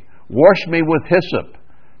me, wash me with hyssop.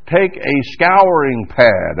 Take a scouring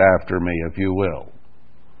pad after me, if you will.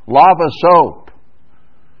 Lava soap.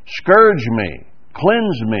 Scourge me,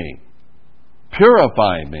 cleanse me,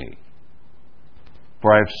 purify me,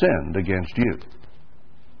 for I have sinned against you.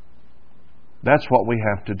 That's what we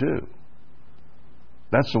have to do.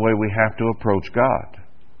 That's the way we have to approach God.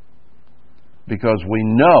 Because we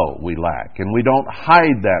know we lack, and we don't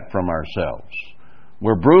hide that from ourselves.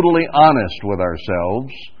 We're brutally honest with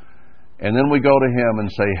ourselves, and then we go to Him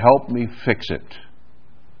and say, help me fix it.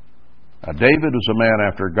 Now, David was a man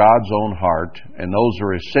after God's own heart, and those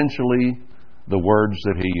are essentially the words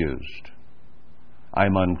that he used.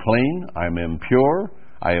 I'm unclean, I'm impure,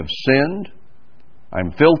 I have sinned,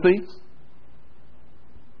 I'm filthy.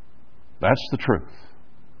 That's the truth.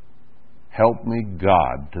 Help me,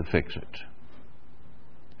 God, to fix it.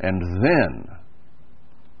 And then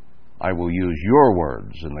I will use your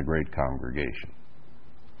words in the great congregation.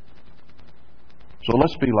 So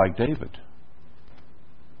let's be like David.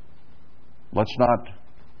 Let's not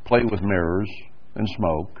play with mirrors and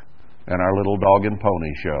smoke and our little dog and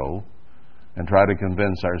pony show and try to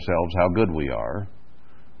convince ourselves how good we are.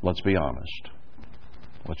 Let's be honest.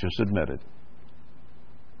 Let's just admit it.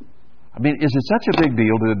 I mean, is it such a big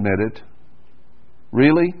deal to admit it?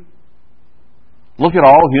 Really? Look at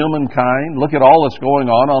all humankind. Look at all that's going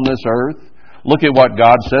on this earth. Look at what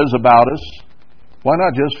God says about us. Why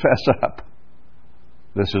not just fess up?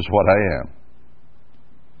 This is what I am.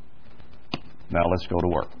 Now let's go to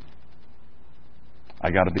work.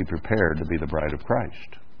 I got to be prepared to be the bride of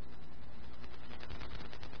Christ.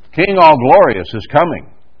 King All Glorious is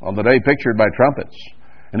coming on the day pictured by trumpets.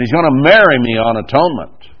 And He's going to marry me on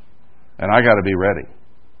atonement. And I got to be ready.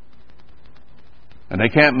 And they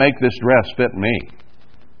can't make this dress fit me.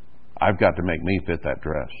 I've got to make me fit that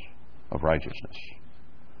dress of righteousness.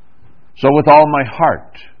 So with all my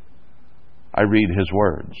heart, I read His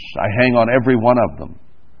words. I hang on every one of them.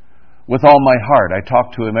 With all my heart, I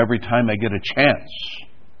talk to Him every time I get a chance.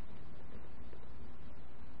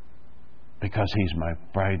 Because He's my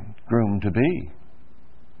bridegroom to be.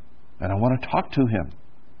 And I want to talk to Him.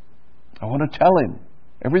 I want to tell Him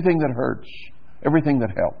everything that hurts, everything that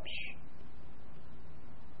helps.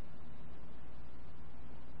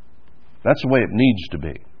 That's the way it needs to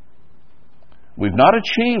be. We've not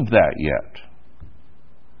achieved that yet.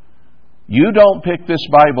 You don't pick this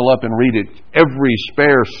Bible up and read it every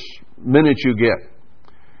spare minute you get.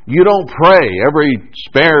 You don't pray every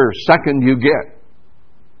spare second you get.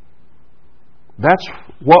 That's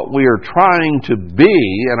what we are trying to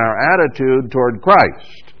be in our attitude toward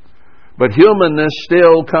Christ. But humanness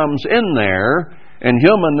still comes in there, and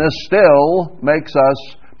humanness still makes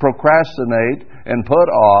us procrastinate and put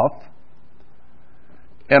off.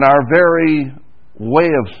 And our very way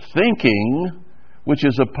of thinking, which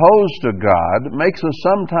is opposed to God, makes us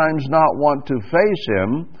sometimes not want to face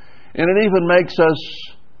Him, and it even makes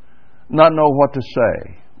us not know what to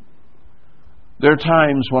say. There are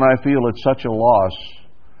times when I feel it's such a loss,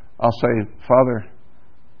 I'll say, Father,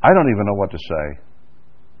 I don't even know what to say.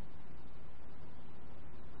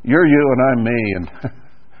 You're you and I'm me, and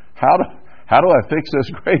how do I fix this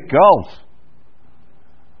great gulf?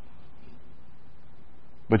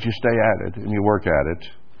 But you stay at it, and you work at it,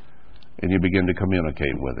 and you begin to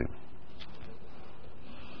communicate with Him.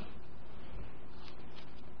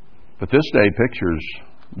 But this day pictures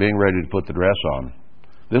being ready to put the dress on.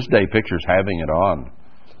 This day pictures having it on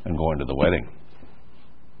and going to the wedding.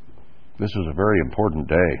 This is a very important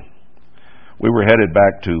day. We were headed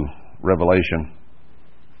back to Revelation.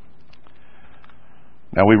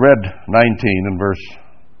 Now we read 19 in verse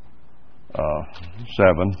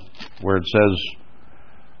 7, where it says,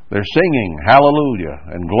 they're singing hallelujah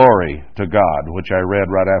and glory to God, which I read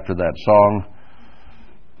right after that song.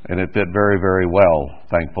 And it fit very, very well,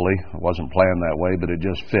 thankfully. It wasn't planned that way, but it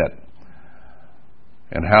just fit.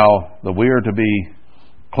 And how we are to be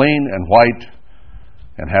clean and white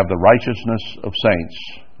and have the righteousness of saints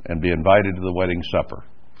and be invited to the wedding supper.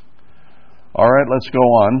 All right, let's go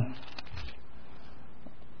on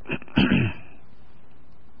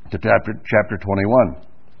to chapter 21.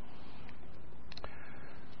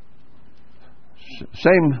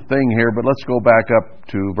 Same thing here, but let's go back up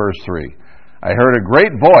to verse 3. I heard a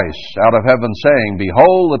great voice out of heaven saying,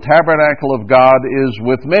 Behold, the tabernacle of God is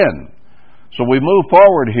with men. So we move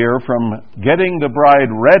forward here from getting the bride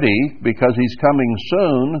ready because he's coming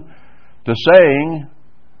soon to saying,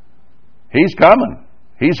 he's coming.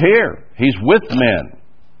 He's here. He's with men.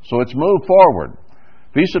 So it's moved forward.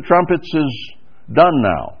 Feast of Trumpets is done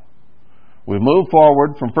now. We move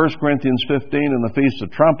forward from 1 Corinthians 15 and the Feast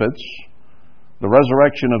of Trumpets, the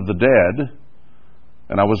resurrection of the dead.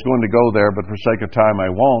 And I was going to go there, but for sake of time I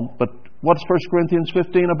won't. But what's 1 Corinthians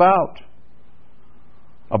 15 about?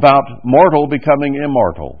 About mortal becoming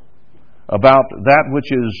immortal. About that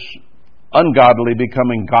which is ungodly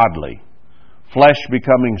becoming godly. Flesh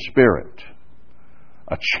becoming spirit.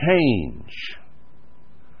 A change.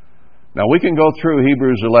 Now we can go through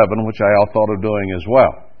Hebrews 11, which I thought of doing as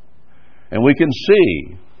well. And we can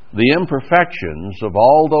see the imperfections of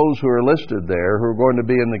all those who are listed there who are going to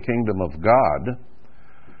be in the kingdom of God.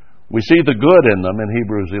 We see the good in them in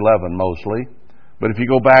Hebrews 11 mostly. But if you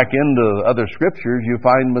go back into other scriptures, you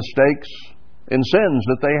find mistakes and sins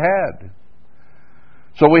that they had.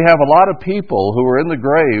 So we have a lot of people who are in the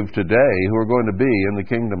grave today who are going to be in the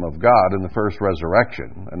kingdom of God in the first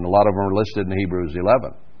resurrection. And a lot of them are listed in Hebrews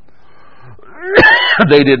 11.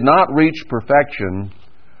 They did not reach perfection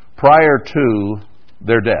prior to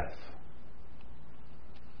their death.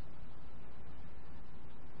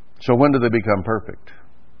 So when do they become perfect?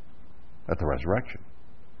 At the resurrection.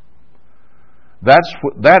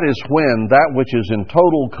 That is when that which is in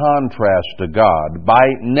total contrast to God by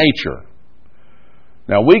nature.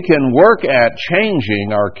 Now we can work at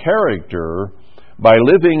changing our character by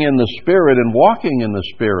living in the Spirit and walking in the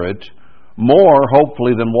Spirit more,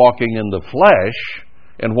 hopefully, than walking in the flesh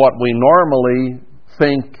and what we normally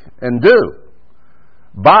think and do.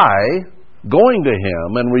 By going to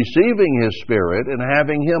Him and receiving His Spirit and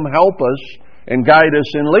having Him help us and guide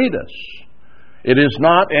us and lead us. It is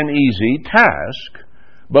not an easy task,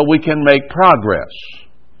 but we can make progress.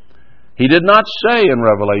 He did not say in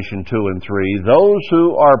Revelation 2 and 3, Those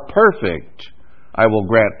who are perfect I will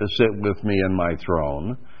grant to sit with me in my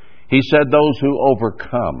throne. He said those who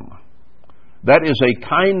overcome. That is a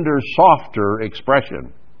kinder, softer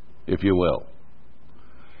expression, if you will.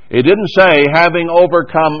 It didn't say having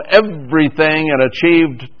overcome everything and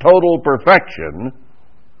achieved total perfection.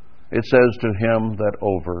 It says to him that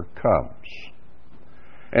overcomes.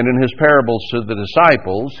 And in his parables to the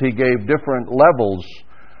disciples, he gave different levels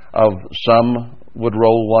of some would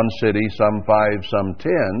roll one city, some 5, some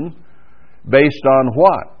 10, based on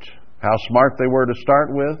what? How smart they were to start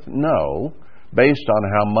with? No, based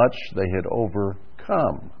on how much they had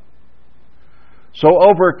overcome. So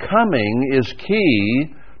overcoming is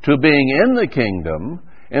key to being in the kingdom,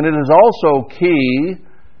 and it is also key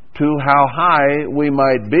to how high we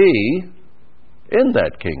might be in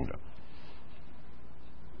that kingdom.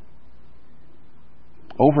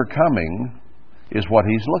 Overcoming is what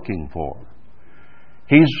he's looking for.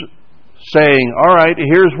 He's saying, all right,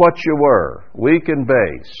 here's what you were, weak and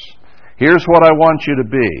base. Here's what I want you to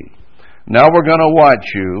be. Now we're going to watch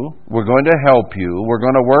you. We're going to help you. We're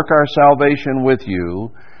going to work our salvation with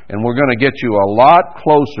you. And we're going to get you a lot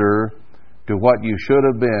closer to what you should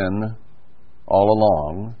have been all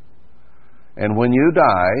along. And when you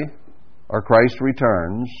die, or Christ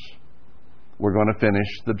returns, we're going to finish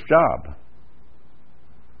the job.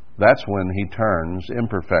 That's when he turns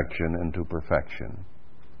imperfection into perfection.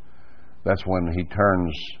 That's when he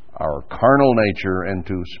turns our carnal nature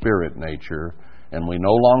into spirit nature, and we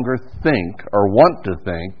no longer think or want to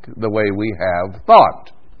think the way we have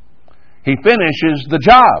thought. He finishes the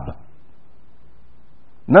job.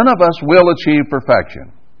 None of us will achieve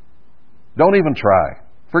perfection. Don't even try.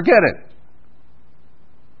 Forget it.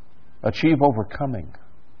 Achieve overcoming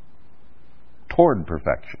toward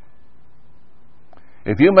perfection.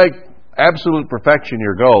 If you make absolute perfection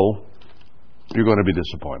your goal, you're going to be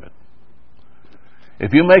disappointed.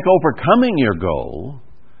 If you make overcoming your goal,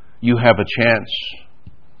 you have a chance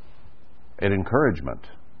at encouragement.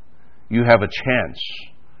 You have a chance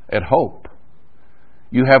at hope.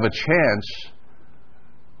 You have a chance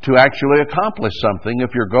to actually accomplish something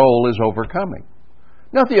if your goal is overcoming.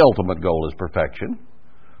 Not the ultimate goal is perfection,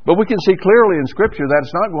 but we can see clearly in Scripture that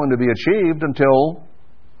it's not going to be achieved until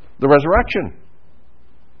the resurrection,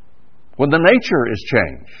 when the nature is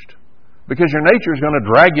changed, because your nature is going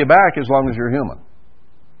to drag you back as long as you're human.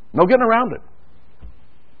 No getting around it.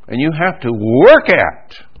 And you have to work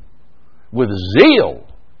at, with zeal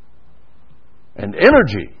and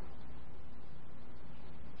energy,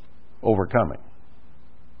 overcoming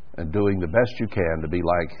and doing the best you can to be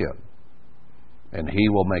like him. And he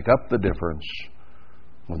will make up the difference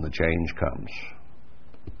when the change comes.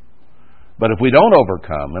 But if we don't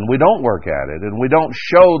overcome and we don't work at it and we don't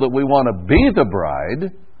show that we want to be the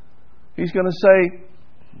bride, He's going to say,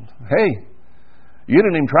 hey, you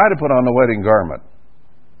didn't even try to put on the wedding garment.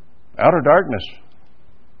 Outer darkness,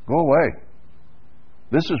 go away.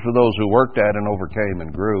 This is for those who worked at and overcame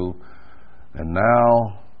and grew, and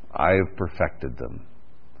now I have perfected them.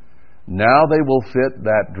 Now they will fit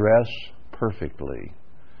that dress perfectly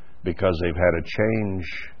because they've had a change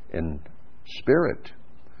in spirit,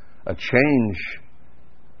 a change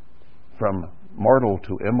from mortal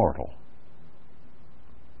to immortal.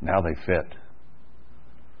 Now they fit.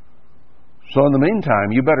 So in the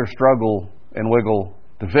meantime, you better struggle and wiggle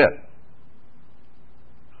to fit.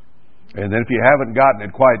 And then if you haven't gotten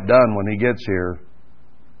it quite done when He gets here,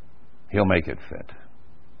 He'll make it fit.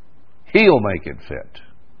 He'll make it fit.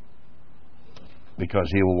 Because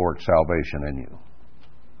He will work salvation in you.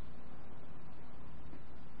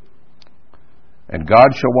 And God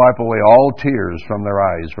shall wipe away all tears from their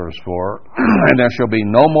eyes, verse 4. And there shall be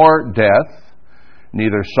no more death,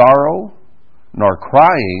 neither sorrow, nor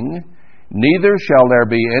crying, neither shall there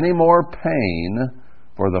be any more pain,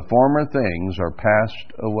 for the former things are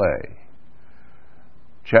passed away.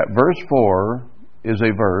 Verse 4 is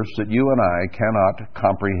a verse that you and I cannot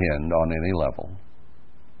comprehend on any level.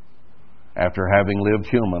 After having lived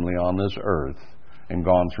humanly on this earth and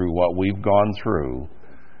gone through what we've gone through,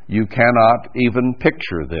 you cannot even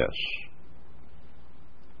picture this.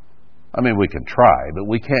 I mean, we can try, but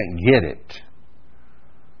we can't get it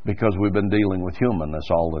because we've been dealing with humanness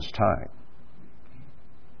all this time.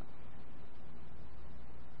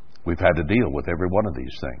 We've had to deal with every one of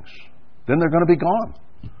these things. Then they're going to be gone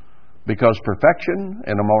because perfection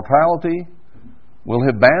and immortality will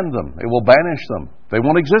have banned them. It will banish them. They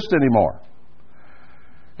won't exist anymore.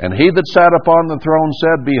 And He that sat upon the throne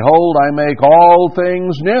said, Behold, I make all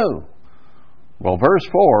things new. Well, verse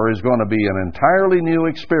 4 is going to be an entirely new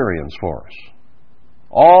experience for us.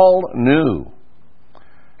 All new.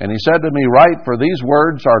 And He said to me, Write, for these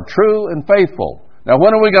words are true and faithful. Now,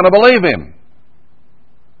 when are we going to believe Him?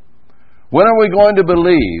 When are we going to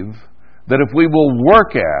believe that if we will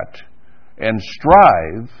work at and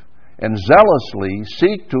strive and zealously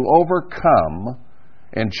seek to overcome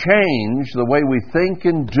and change the way we think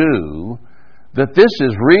and do, that this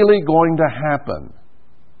is really going to happen?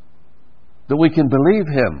 That we can believe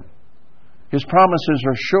Him. His promises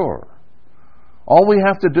are sure. All we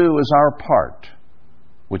have to do is our part,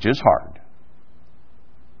 which is hard,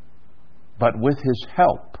 but with His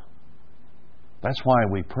help. That's why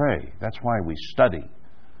we pray. That's why we study,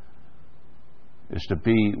 is to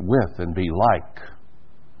be with and be like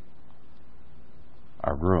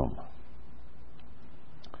our groom.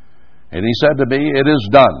 And He said to me, It is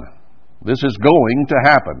done. This is going to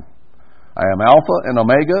happen. I am Alpha and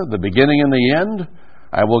Omega, the beginning and the end.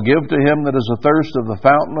 I will give to him that is athirst of the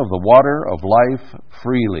fountain of the water of life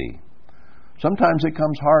freely. Sometimes it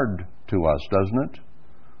comes hard to us, doesn't it?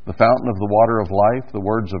 The fountain of the water of life, the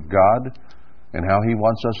words of God, and how He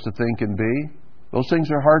wants us to think and be. Those things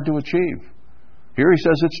are hard to achieve. Here He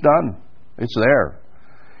says it's done. It's there.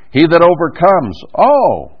 He that overcomes.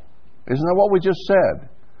 Oh, isn't that what we just said?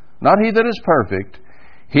 Not he that is perfect.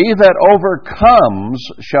 He that overcomes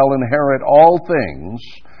shall inherit all things,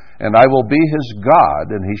 and I will be his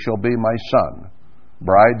God, and he shall be my son.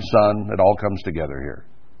 Bride, son, it all comes together here.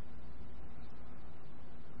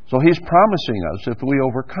 So He's promising us if we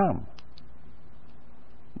overcome.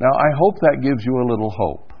 Now, I hope that gives you a little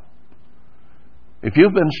hope. If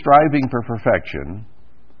you've been striving for perfection,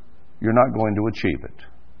 you're not going to achieve it.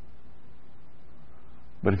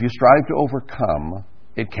 But if you strive to overcome,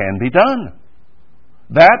 it can be done.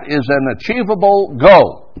 That is an achievable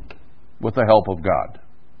goal with the help of God.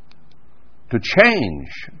 To change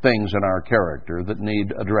things in our character that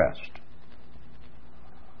need addressed.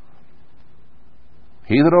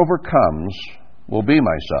 He that overcomes will be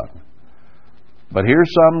my son. But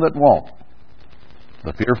here's some that won't.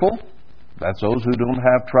 The fearful, that's those who don't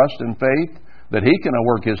have trust and faith that He can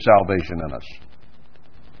work His salvation in us.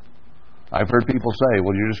 I've heard people say,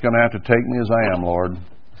 well, you're just going to have to take me as I am, Lord.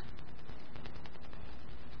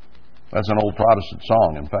 That's an old Protestant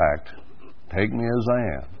song, in fact. Take me as I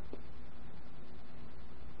am.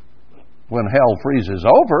 When hell freezes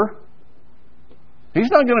over, He's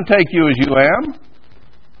not going to take you as you am.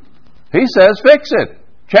 He says, fix it.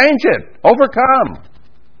 Change it. Overcome.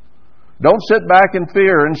 Don't sit back in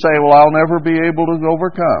fear and say, well, I'll never be able to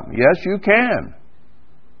overcome. Yes, you can.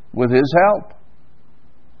 With His help.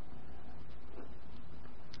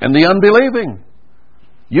 And the unbelieving.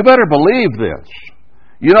 You better believe this.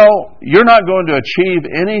 You know, you're not going to achieve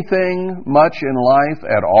anything much in life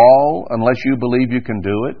at all unless you believe you can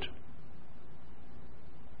do it.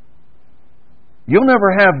 You'll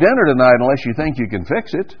never have dinner tonight unless you think you can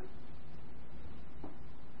fix it.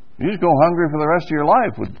 You just go hungry for the rest of your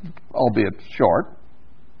life, albeit short.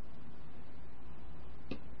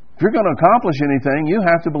 If you're going to accomplish anything, you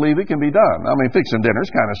have to believe it can be done. I mean, fixing dinner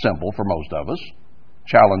is kind of simple for most of us.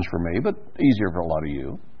 Challenge for me, but easier for a lot of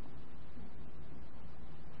you.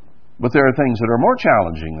 But there are things that are more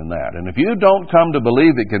challenging than that. And if you don't come to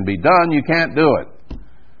believe it can be done, you can't do it.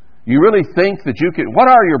 You really think that you can... What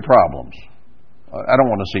are your problems? I don't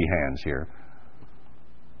want to see hands here.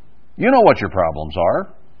 You know what your problems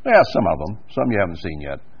are. Yeah, some of them. Some you haven't seen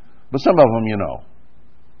yet. But some of them you know.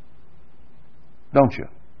 Don't you?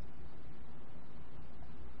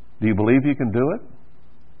 Do you believe you can do it?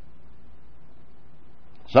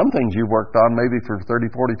 Some things you've worked on maybe for 30,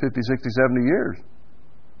 40, 50, 60, 70 years.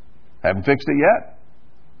 Haven't fixed it yet.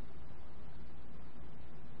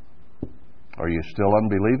 Are you still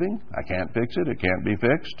unbelieving? I can't fix it. It can't be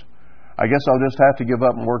fixed. I guess I'll just have to give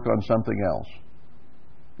up and work on something else.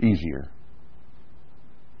 Easier.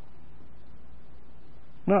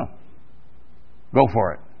 No. Go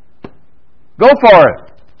for it. Go for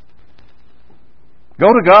it. Go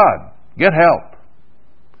to God. Get help.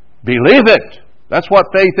 Believe it. That's what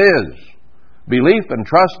faith is. Belief and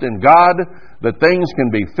trust in God that things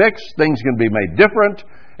can be fixed, things can be made different,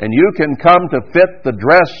 and you can come to fit the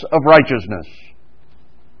dress of righteousness.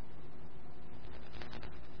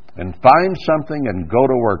 And find something and go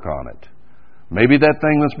to work on it. Maybe that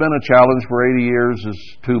thing that's been a challenge for 80 years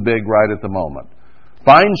is too big right at the moment.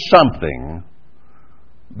 Find something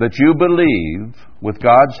that you believe, with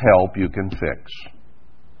God's help, you can fix.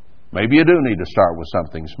 Maybe you do need to start with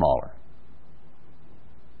something smaller.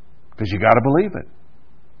 Because you got to believe it.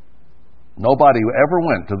 Nobody ever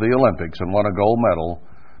went to the Olympics and won a gold medal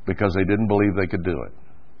because they didn't believe they could do it.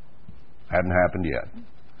 Hadn't happened yet.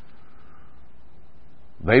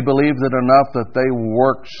 They believed it enough that they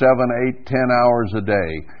worked 7, 8, 10 hours a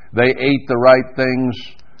day. They ate the right things.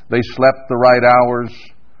 They slept the right hours.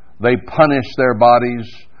 They punished their bodies.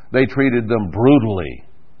 They treated them brutally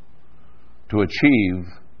to achieve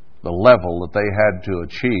the level that they had to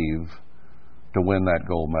achieve to win that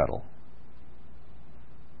gold medal.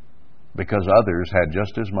 Because others had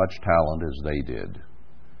just as much talent as they did.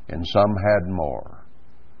 And some had more.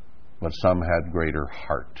 But some had greater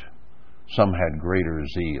heart. Some had greater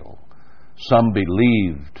zeal. Some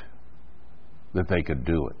believed that they could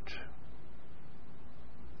do it.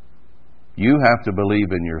 You have to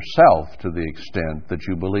believe in yourself to the extent that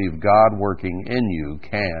you believe God working in you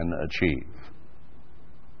can achieve,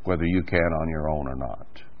 whether you can on your own or not.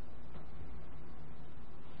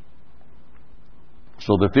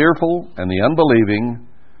 So the fearful and the unbelieving,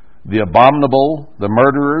 the abominable, the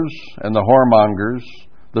murderers and the whoremongers,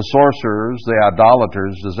 the sorcerers, the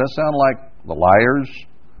idolaters, does that sound like the liars?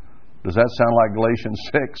 Does that sound like Galatians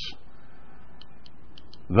 6?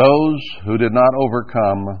 Those who did not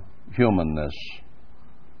overcome humanness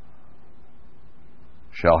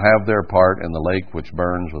shall have their part in the lake which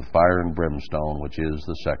burns with fire and brimstone, which is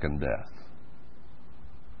the second death.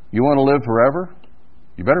 You want to live forever?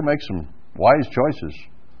 You better make some wise choices.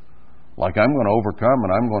 Like, I'm going to overcome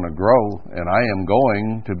and I'm going to grow and I am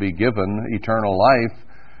going to be given eternal life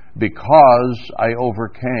because I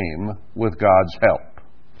overcame with God's help.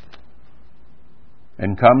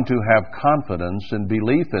 And come to have confidence and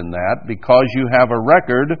belief in that because you have a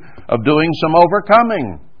record of doing some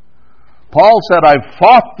overcoming. Paul said, I've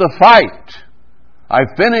fought the fight.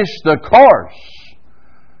 I've finished the course.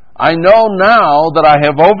 I know now that I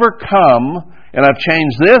have overcome and I've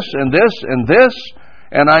changed this and this and this.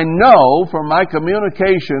 And I know from my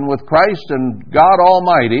communication with Christ and God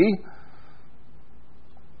Almighty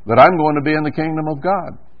that I'm going to be in the kingdom of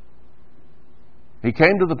God. He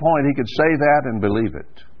came to the point he could say that and believe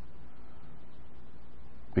it.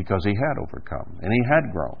 Because he had overcome. And he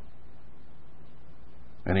had grown.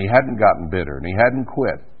 And he hadn't gotten bitter. And he hadn't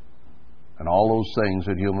quit. And all those things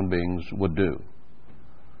that human beings would do.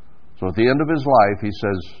 So at the end of his life, he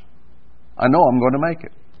says, I know I'm going to make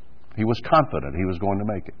it. He was confident he was going to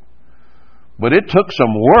make it. But it took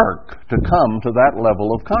some work to come to that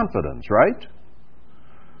level of confidence, right?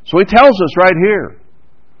 So he tells us right here,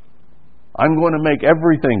 I'm going to make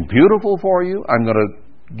everything beautiful for you. I'm going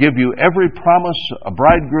to give you every promise a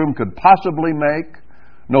bridegroom could possibly make.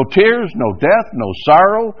 No tears, no death, no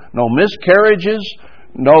sorrow, no miscarriages,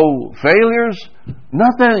 no failures.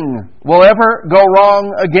 Nothing will ever go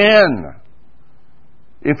wrong again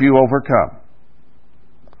if you overcome.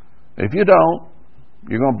 If you don't,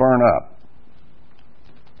 you're going to burn up.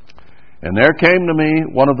 And there came to me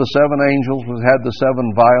one of the 7 angels who had the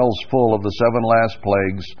 7 vials full of the 7 last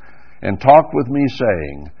plagues, and talked with me,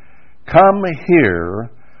 saying, Come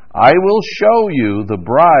here, I will show you the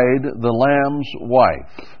bride, the Lamb's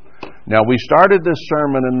wife. Now, we started this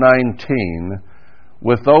sermon in 19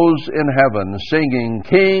 with those in heaven singing,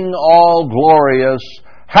 King all glorious,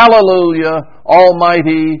 hallelujah,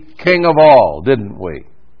 almighty King of all, didn't we?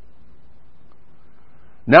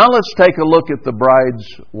 Now let's take a look at the bride's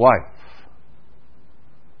wife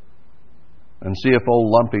and see if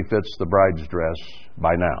old Lumpy fits the bride's dress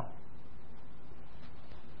by now.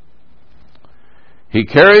 He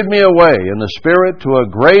carried me away in the Spirit to a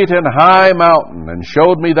great and high mountain and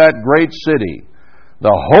showed me that great city,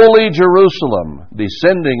 the holy Jerusalem,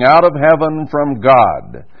 descending out of heaven from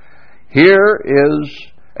God. Here is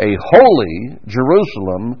a holy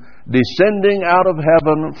Jerusalem descending out of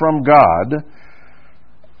heaven from God,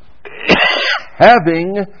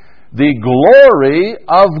 having the glory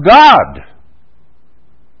of God.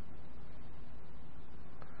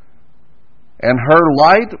 And her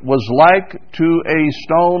light was like to a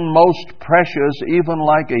stone most precious, even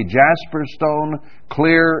like a jasper stone,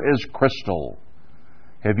 clear as crystal.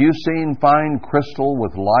 Have you seen fine crystal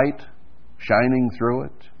with light shining through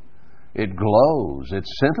it? It glows, it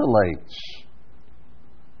scintillates.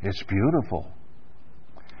 It's beautiful.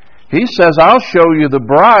 He says, I'll show you the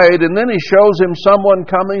bride, and then he shows him someone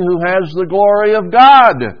coming who has the glory of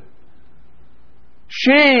God.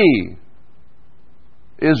 She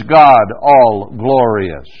is God all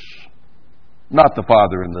glorious. Not the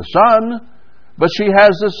Father and the Son, but she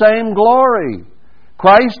has the same glory.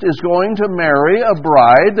 Christ is going to marry a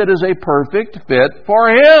bride that is a perfect fit for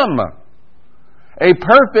Him. A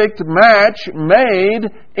perfect match made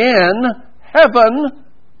in heaven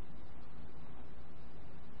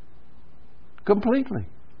completely.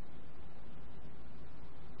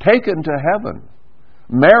 Taken to heaven.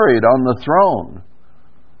 Married on the throne.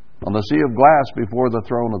 On the sea of glass before the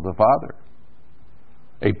throne of the Father.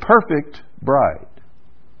 A perfect bride.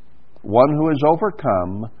 One who is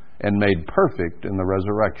overcome and made perfect in the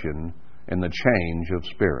resurrection in the change of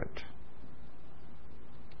spirit.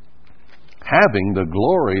 Having the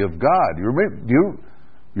glory of God. You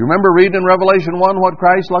remember reading in Revelation 1 what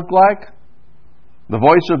Christ looked like? The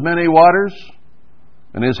voice of many waters,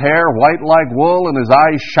 and His hair white like wool, and His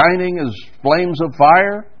eyes shining as flames of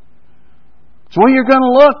fire. It's the way you're going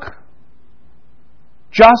to look.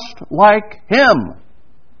 Just like Him.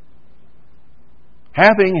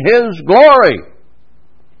 Having His glory.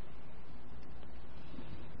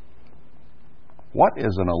 What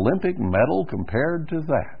is an Olympic medal compared to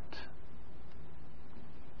that?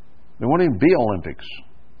 There won't even be Olympics.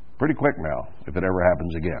 Pretty quick now, if it ever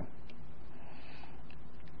happens again.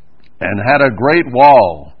 And had a great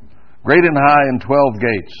wall, great and high, and 12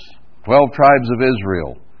 gates. 12 tribes of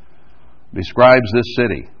Israel. Describes this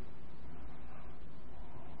city.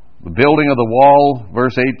 The building of the wall,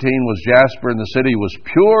 verse 18, was jasper, and the city was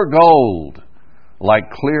pure gold, like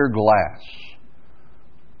clear glass.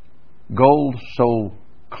 Gold so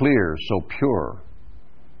clear, so pure,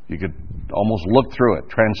 you could almost look through it,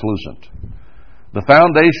 translucent. The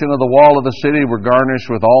foundation of the wall of the city were garnished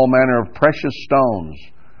with all manner of precious stones,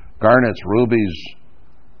 garnets, rubies,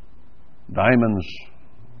 diamonds,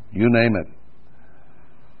 you name it.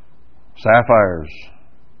 Sapphires.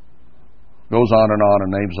 Goes on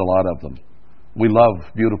and names a lot of them. We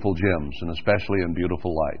love beautiful gems, and especially in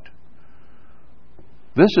beautiful light.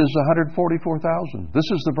 This is 144,000. This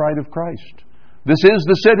is the bride of Christ. This is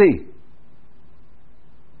the city.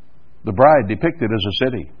 The bride depicted as a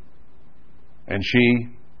city. And she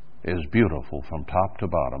is beautiful from top to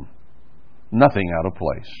bottom. Nothing out of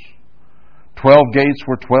place. 12 gates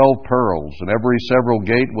were 12 pearls, and every several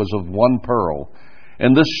gate was of one pearl.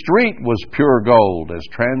 And the street was pure gold as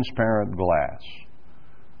transparent glass.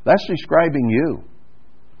 That's describing you.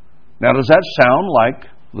 Now, does that sound like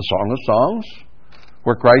the Song of Songs,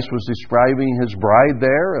 where Christ was describing His bride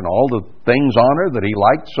there and all the things on her that He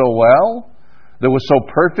liked so well, that was so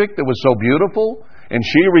perfect, that was so beautiful, and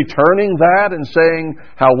she returning that and saying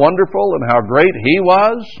how wonderful and how great He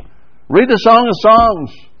was? Read the Song of Songs.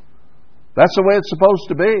 That's the way it's supposed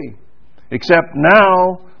to be. Except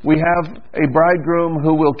now we have a bridegroom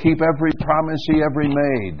who will keep every promise He ever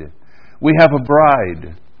made. We have a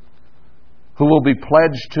bride who will be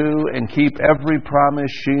pledged to and keep every promise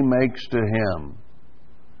she makes to Him.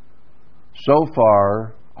 So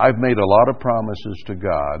far, I've made a lot of promises to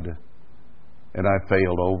God, and I've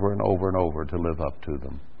failed over and over and over to live up to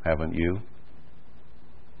them. Haven't you?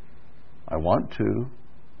 I want to,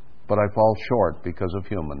 but I fall short because of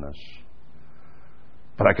humanness.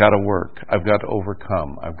 But I got to work. I've got to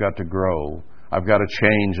overcome. I've got to grow. I've got to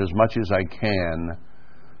change as much as I can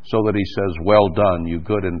so that He says, well done, you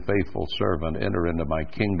good and faithful servant. Enter into my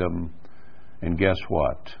kingdom And guess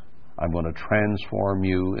what? I'm going to transform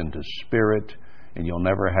you into spirit, and you'll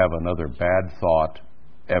never have another bad thought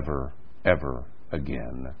ever, ever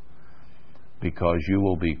again, because you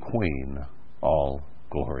will be Queen, all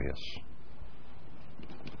glorious.